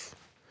knocking off?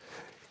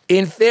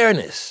 In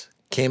fairness,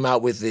 came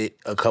out with it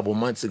a couple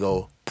months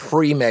ago,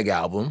 pre-Meg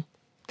album.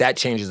 That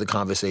changes the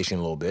conversation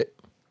a little bit.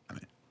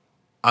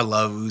 I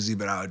love Uzi,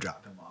 but I would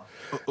drop him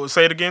off.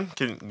 Say it again.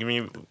 Can give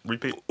me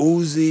repeat?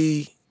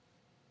 Uzi,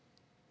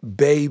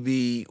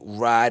 Baby,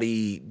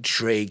 Roddy,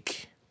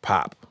 Drake,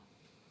 Pop.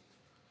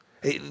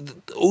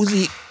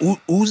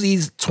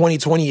 Uzi's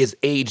 2020 is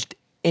aged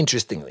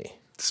interestingly.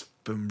 It's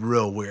been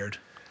real weird.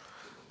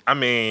 I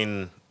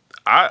mean,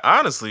 I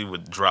honestly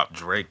would drop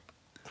Drake.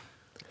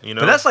 You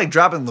know, But that's like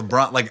dropping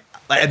LeBron. Like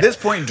at this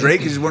point,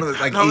 Drake is one of the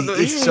like No, it's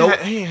he so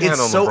ain't had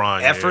no it's so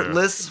LeBron yet.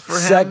 effortless for him.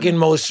 Second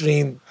most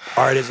streamed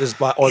artist is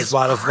on It's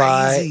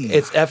Spotify. crazy.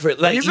 It's effort.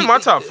 Like He's in my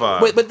top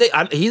 5.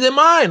 But he's in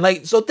mine.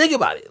 Like, so think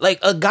about it. Like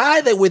a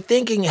guy that we're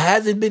thinking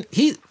hasn't been.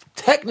 He's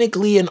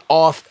technically an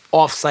off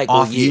cycle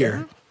off year.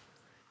 year.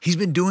 He's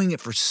been doing it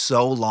for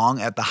so long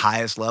at the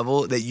highest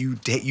level that you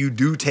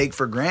do take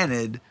for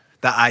granted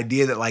the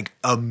idea that like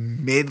a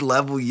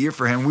mid-level year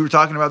for him. We were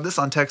talking about this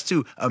on text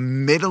too. A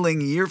middling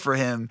year for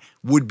him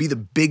would be the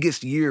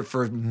biggest year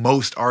for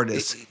most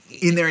artists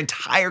in their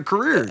entire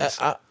careers.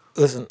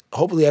 Listen,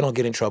 hopefully I don't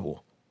get in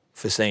trouble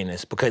for saying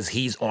this because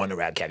he's on the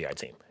Rap Caviar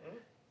team.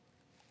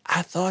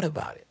 I thought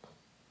about it.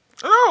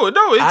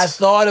 no, it's I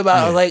thought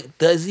about it, like,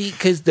 does he?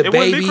 Because the It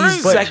wouldn't be Baby's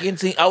crazy. second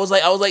team. I was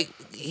like,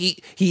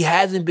 he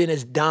hasn't been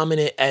as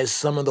dominant as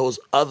some of those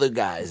other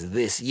guys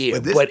this year,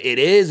 But but, this- it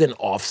is an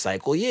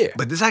off-cycle year.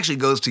 But this actually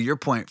goes to your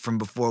point from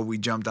before we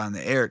jumped on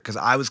the air, because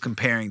I was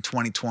comparing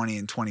 2020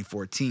 and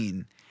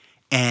 2014,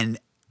 and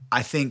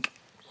I think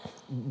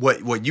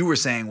what you were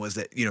saying was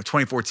that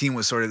 2014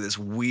 was sort of this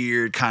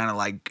weird kind of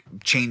like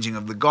changing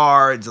of the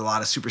guards. A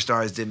lot of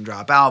superstars didn't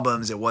drop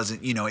albums. It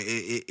wasn't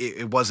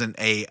it wasn't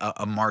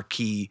a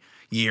marquee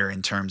year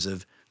in terms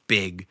of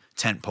big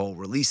tentpole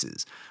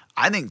releases.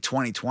 I think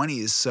 2020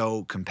 is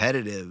so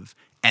competitive,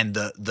 and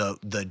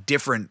the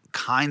different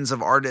kinds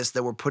of artists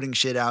that were putting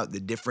shit out, the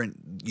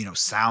different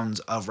sounds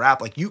of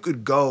rap. Like you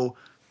could go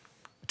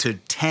to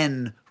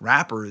 10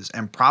 rappers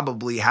and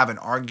probably have an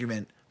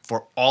argument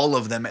for all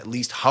of them at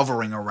least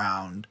hovering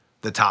around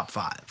the top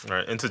 5.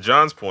 right. And to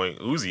John's point,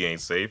 Uzi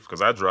ain't safe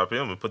because I drop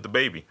him and put the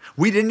Baby.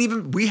 We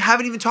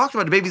haven't even talked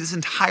about the Baby this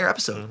entire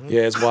episode.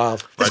 Yeah, it's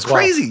wild. That's It's wild.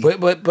 crazy.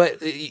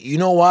 But you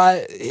know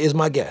why? Here's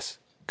my guess.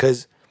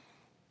 Because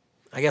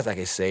I guess I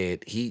could say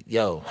it.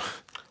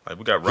 Like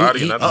we got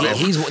Roddy and that's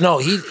He's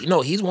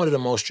one of the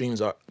most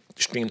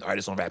streamed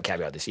artists on Rap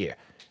Caviar this year.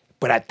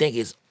 But I think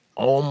it's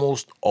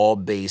almost all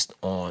based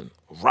on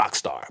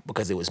Rockstar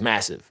because it was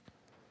massive.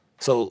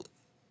 So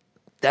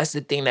that's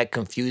the thing that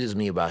confuses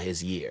me about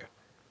his year.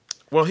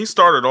 Well, he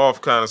started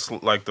off kind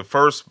of like the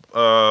first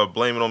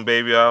Blame It on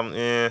Baby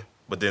album,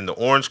 but then the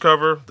orange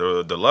cover,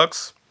 the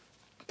deluxe,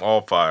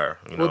 all fire.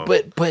 But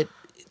it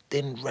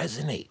didn't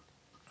resonate.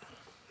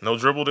 No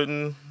Dribble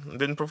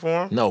didn't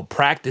perform. No,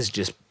 Practice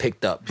just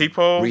picked up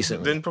Peephole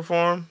recently. didn't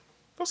perform.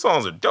 Those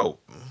songs are dope.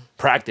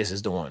 Practice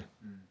is the one.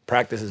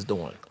 Practice is the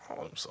one.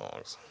 All them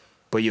songs.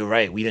 But you're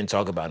right. We didn't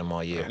talk about him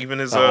all year. Even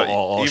his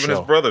all his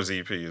show. brother's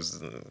EP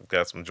has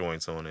got some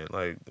joints on it.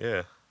 Like,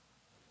 yeah.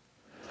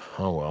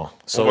 Oh well.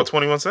 What So about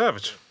 21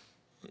 Savage?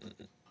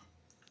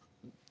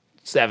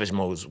 Savage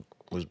Mode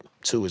was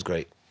 2 was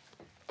great.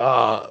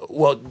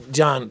 Well,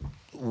 John,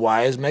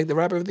 why is Meg the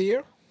rapper of the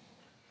year?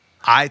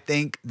 I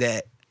think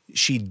that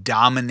she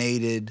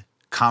dominated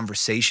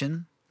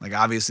conversation. Like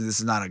obviously this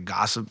is not a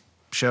gossip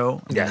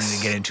show. I'm Yes. going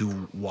to get into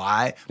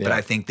why, but Yeah.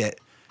 I think that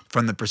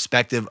from the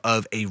perspective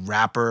of a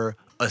rapper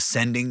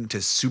ascending to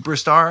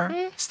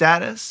superstar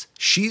status,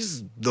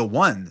 she's the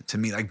one to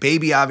me. Like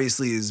Baby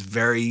obviously is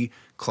very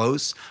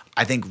close.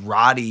 I think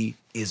Roddy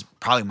is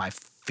probably my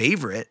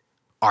favorite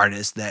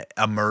artist that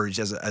emerged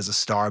as a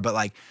star, but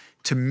like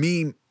to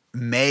me,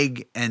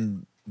 Meg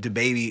and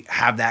DaBaby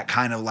have that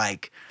kind of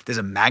like, there's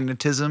a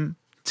magnetism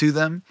to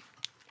them.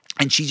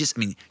 And she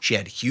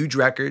had huge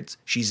records.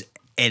 She's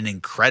an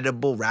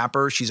incredible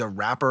rapper. She's a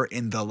rapper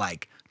in the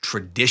like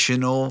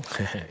traditional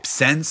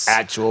sense.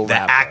 Actual the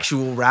rapper.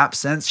 actual rap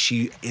sense.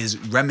 She is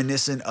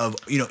reminiscent of,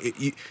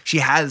 she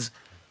has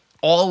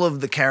all of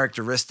the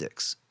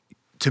characteristics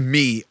to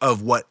me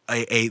of what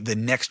the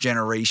next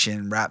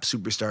generation rap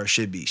superstar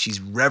should be.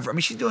 She's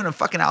she's doing a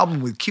fucking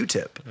album with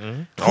Q-Tip. Oh,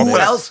 Who that's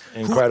else?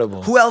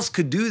 incredible. Who else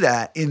could do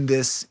that in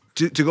this?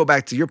 To go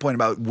back to your point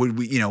about would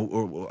we,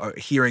 or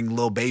hearing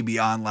Lil Baby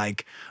on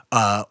like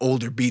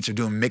older beats or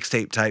doing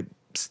mixtape type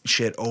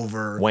shit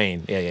over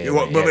Wayne. Yeah.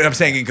 But I'm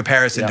saying in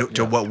comparison Yeah,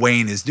 to what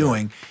Wayne is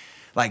doing,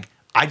 like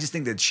I just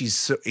think that she's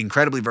so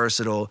incredibly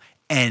versatile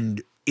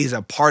and is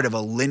a part of a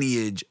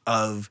lineage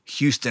of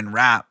Houston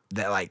rap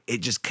that like it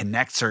just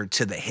connects her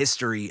to the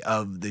history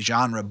of the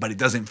genre, but it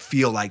doesn't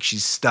feel like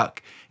she's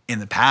stuck in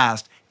the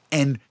past.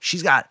 And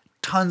she's got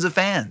tons of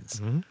fans.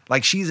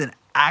 Like she's an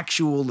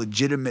actual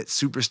legitimate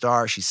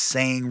superstar. She's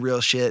saying real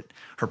shit.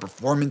 Her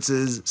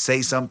performances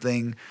say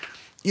something.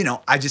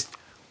 I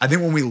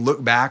think when we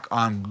look back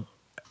on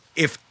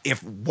if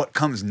what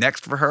comes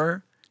next for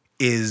her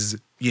is,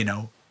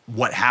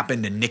 what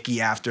happened to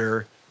Nicki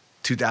after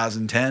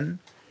 2010,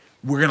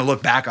 we're going to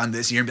look back on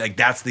this year and be like,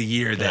 that's the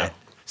year that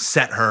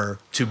set her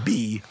to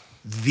be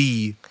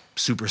the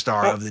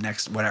superstar of the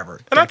next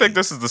whatever. And I decade. think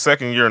this is the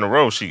second year in a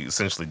row she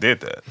essentially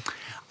did that.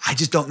 I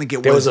just don't think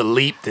it There was. was a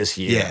leap this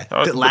year. Yeah.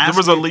 But there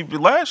was a leap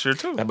last year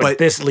too. But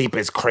this leap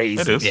is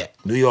crazy. It is. Yeah.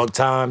 New York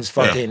Times,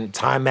 fucking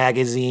Time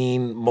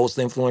Magazine, most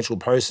influential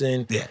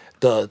person. Yeah.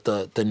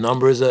 The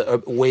numbers are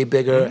way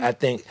bigger. I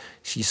think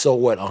she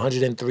sold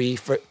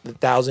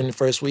 103,000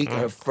 first week.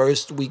 Her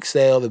first week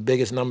sale, the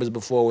biggest numbers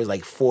before was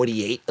like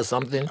 48 or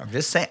something. I'm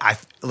just saying.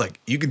 Look,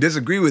 you can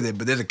disagree with it,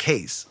 but there's a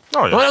case.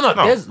 Oh yeah. No.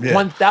 There's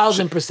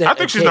 1,000%. I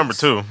think she's number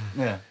 2.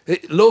 Yeah.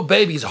 Lil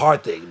Baby's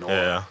hard to ignore.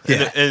 Yeah.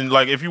 Yeah. And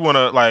like if you want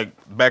to like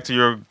back to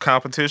your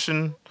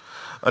competition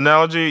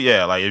analogy,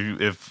 yeah, like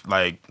if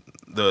like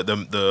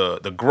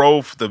the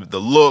growth, the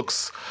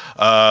looks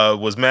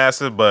was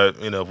massive, but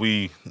you know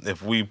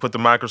if we put the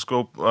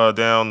microscope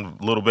down,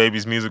 Lil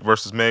Baby's music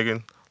versus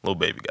Megan, Lil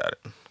Baby got it.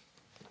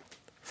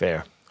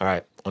 Fair. All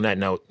right. On that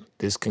note,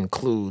 this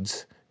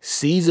concludes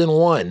season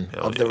 1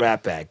 of the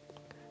Rat Pack.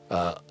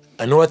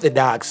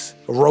 Unorthodox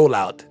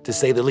rollout, to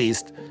say the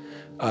least.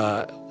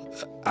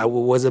 I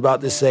was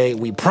about to say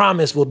we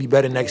promise we'll be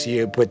better next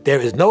year, but there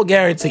is no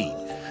guarantee.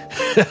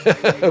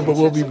 But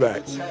we'll be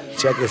back.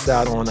 Check us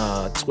out on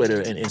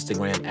Twitter and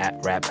Instagram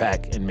at Rat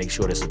Pack, and make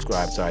sure to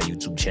subscribe to our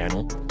YouTube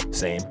channel.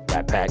 Same,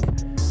 Rat Pack.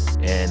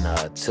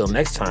 And till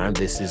next time,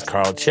 this is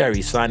Carl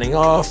Cherry signing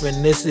off,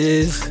 and this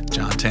is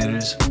John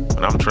Tanners.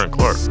 And I'm Trent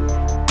Clark.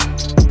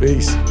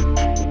 Peace.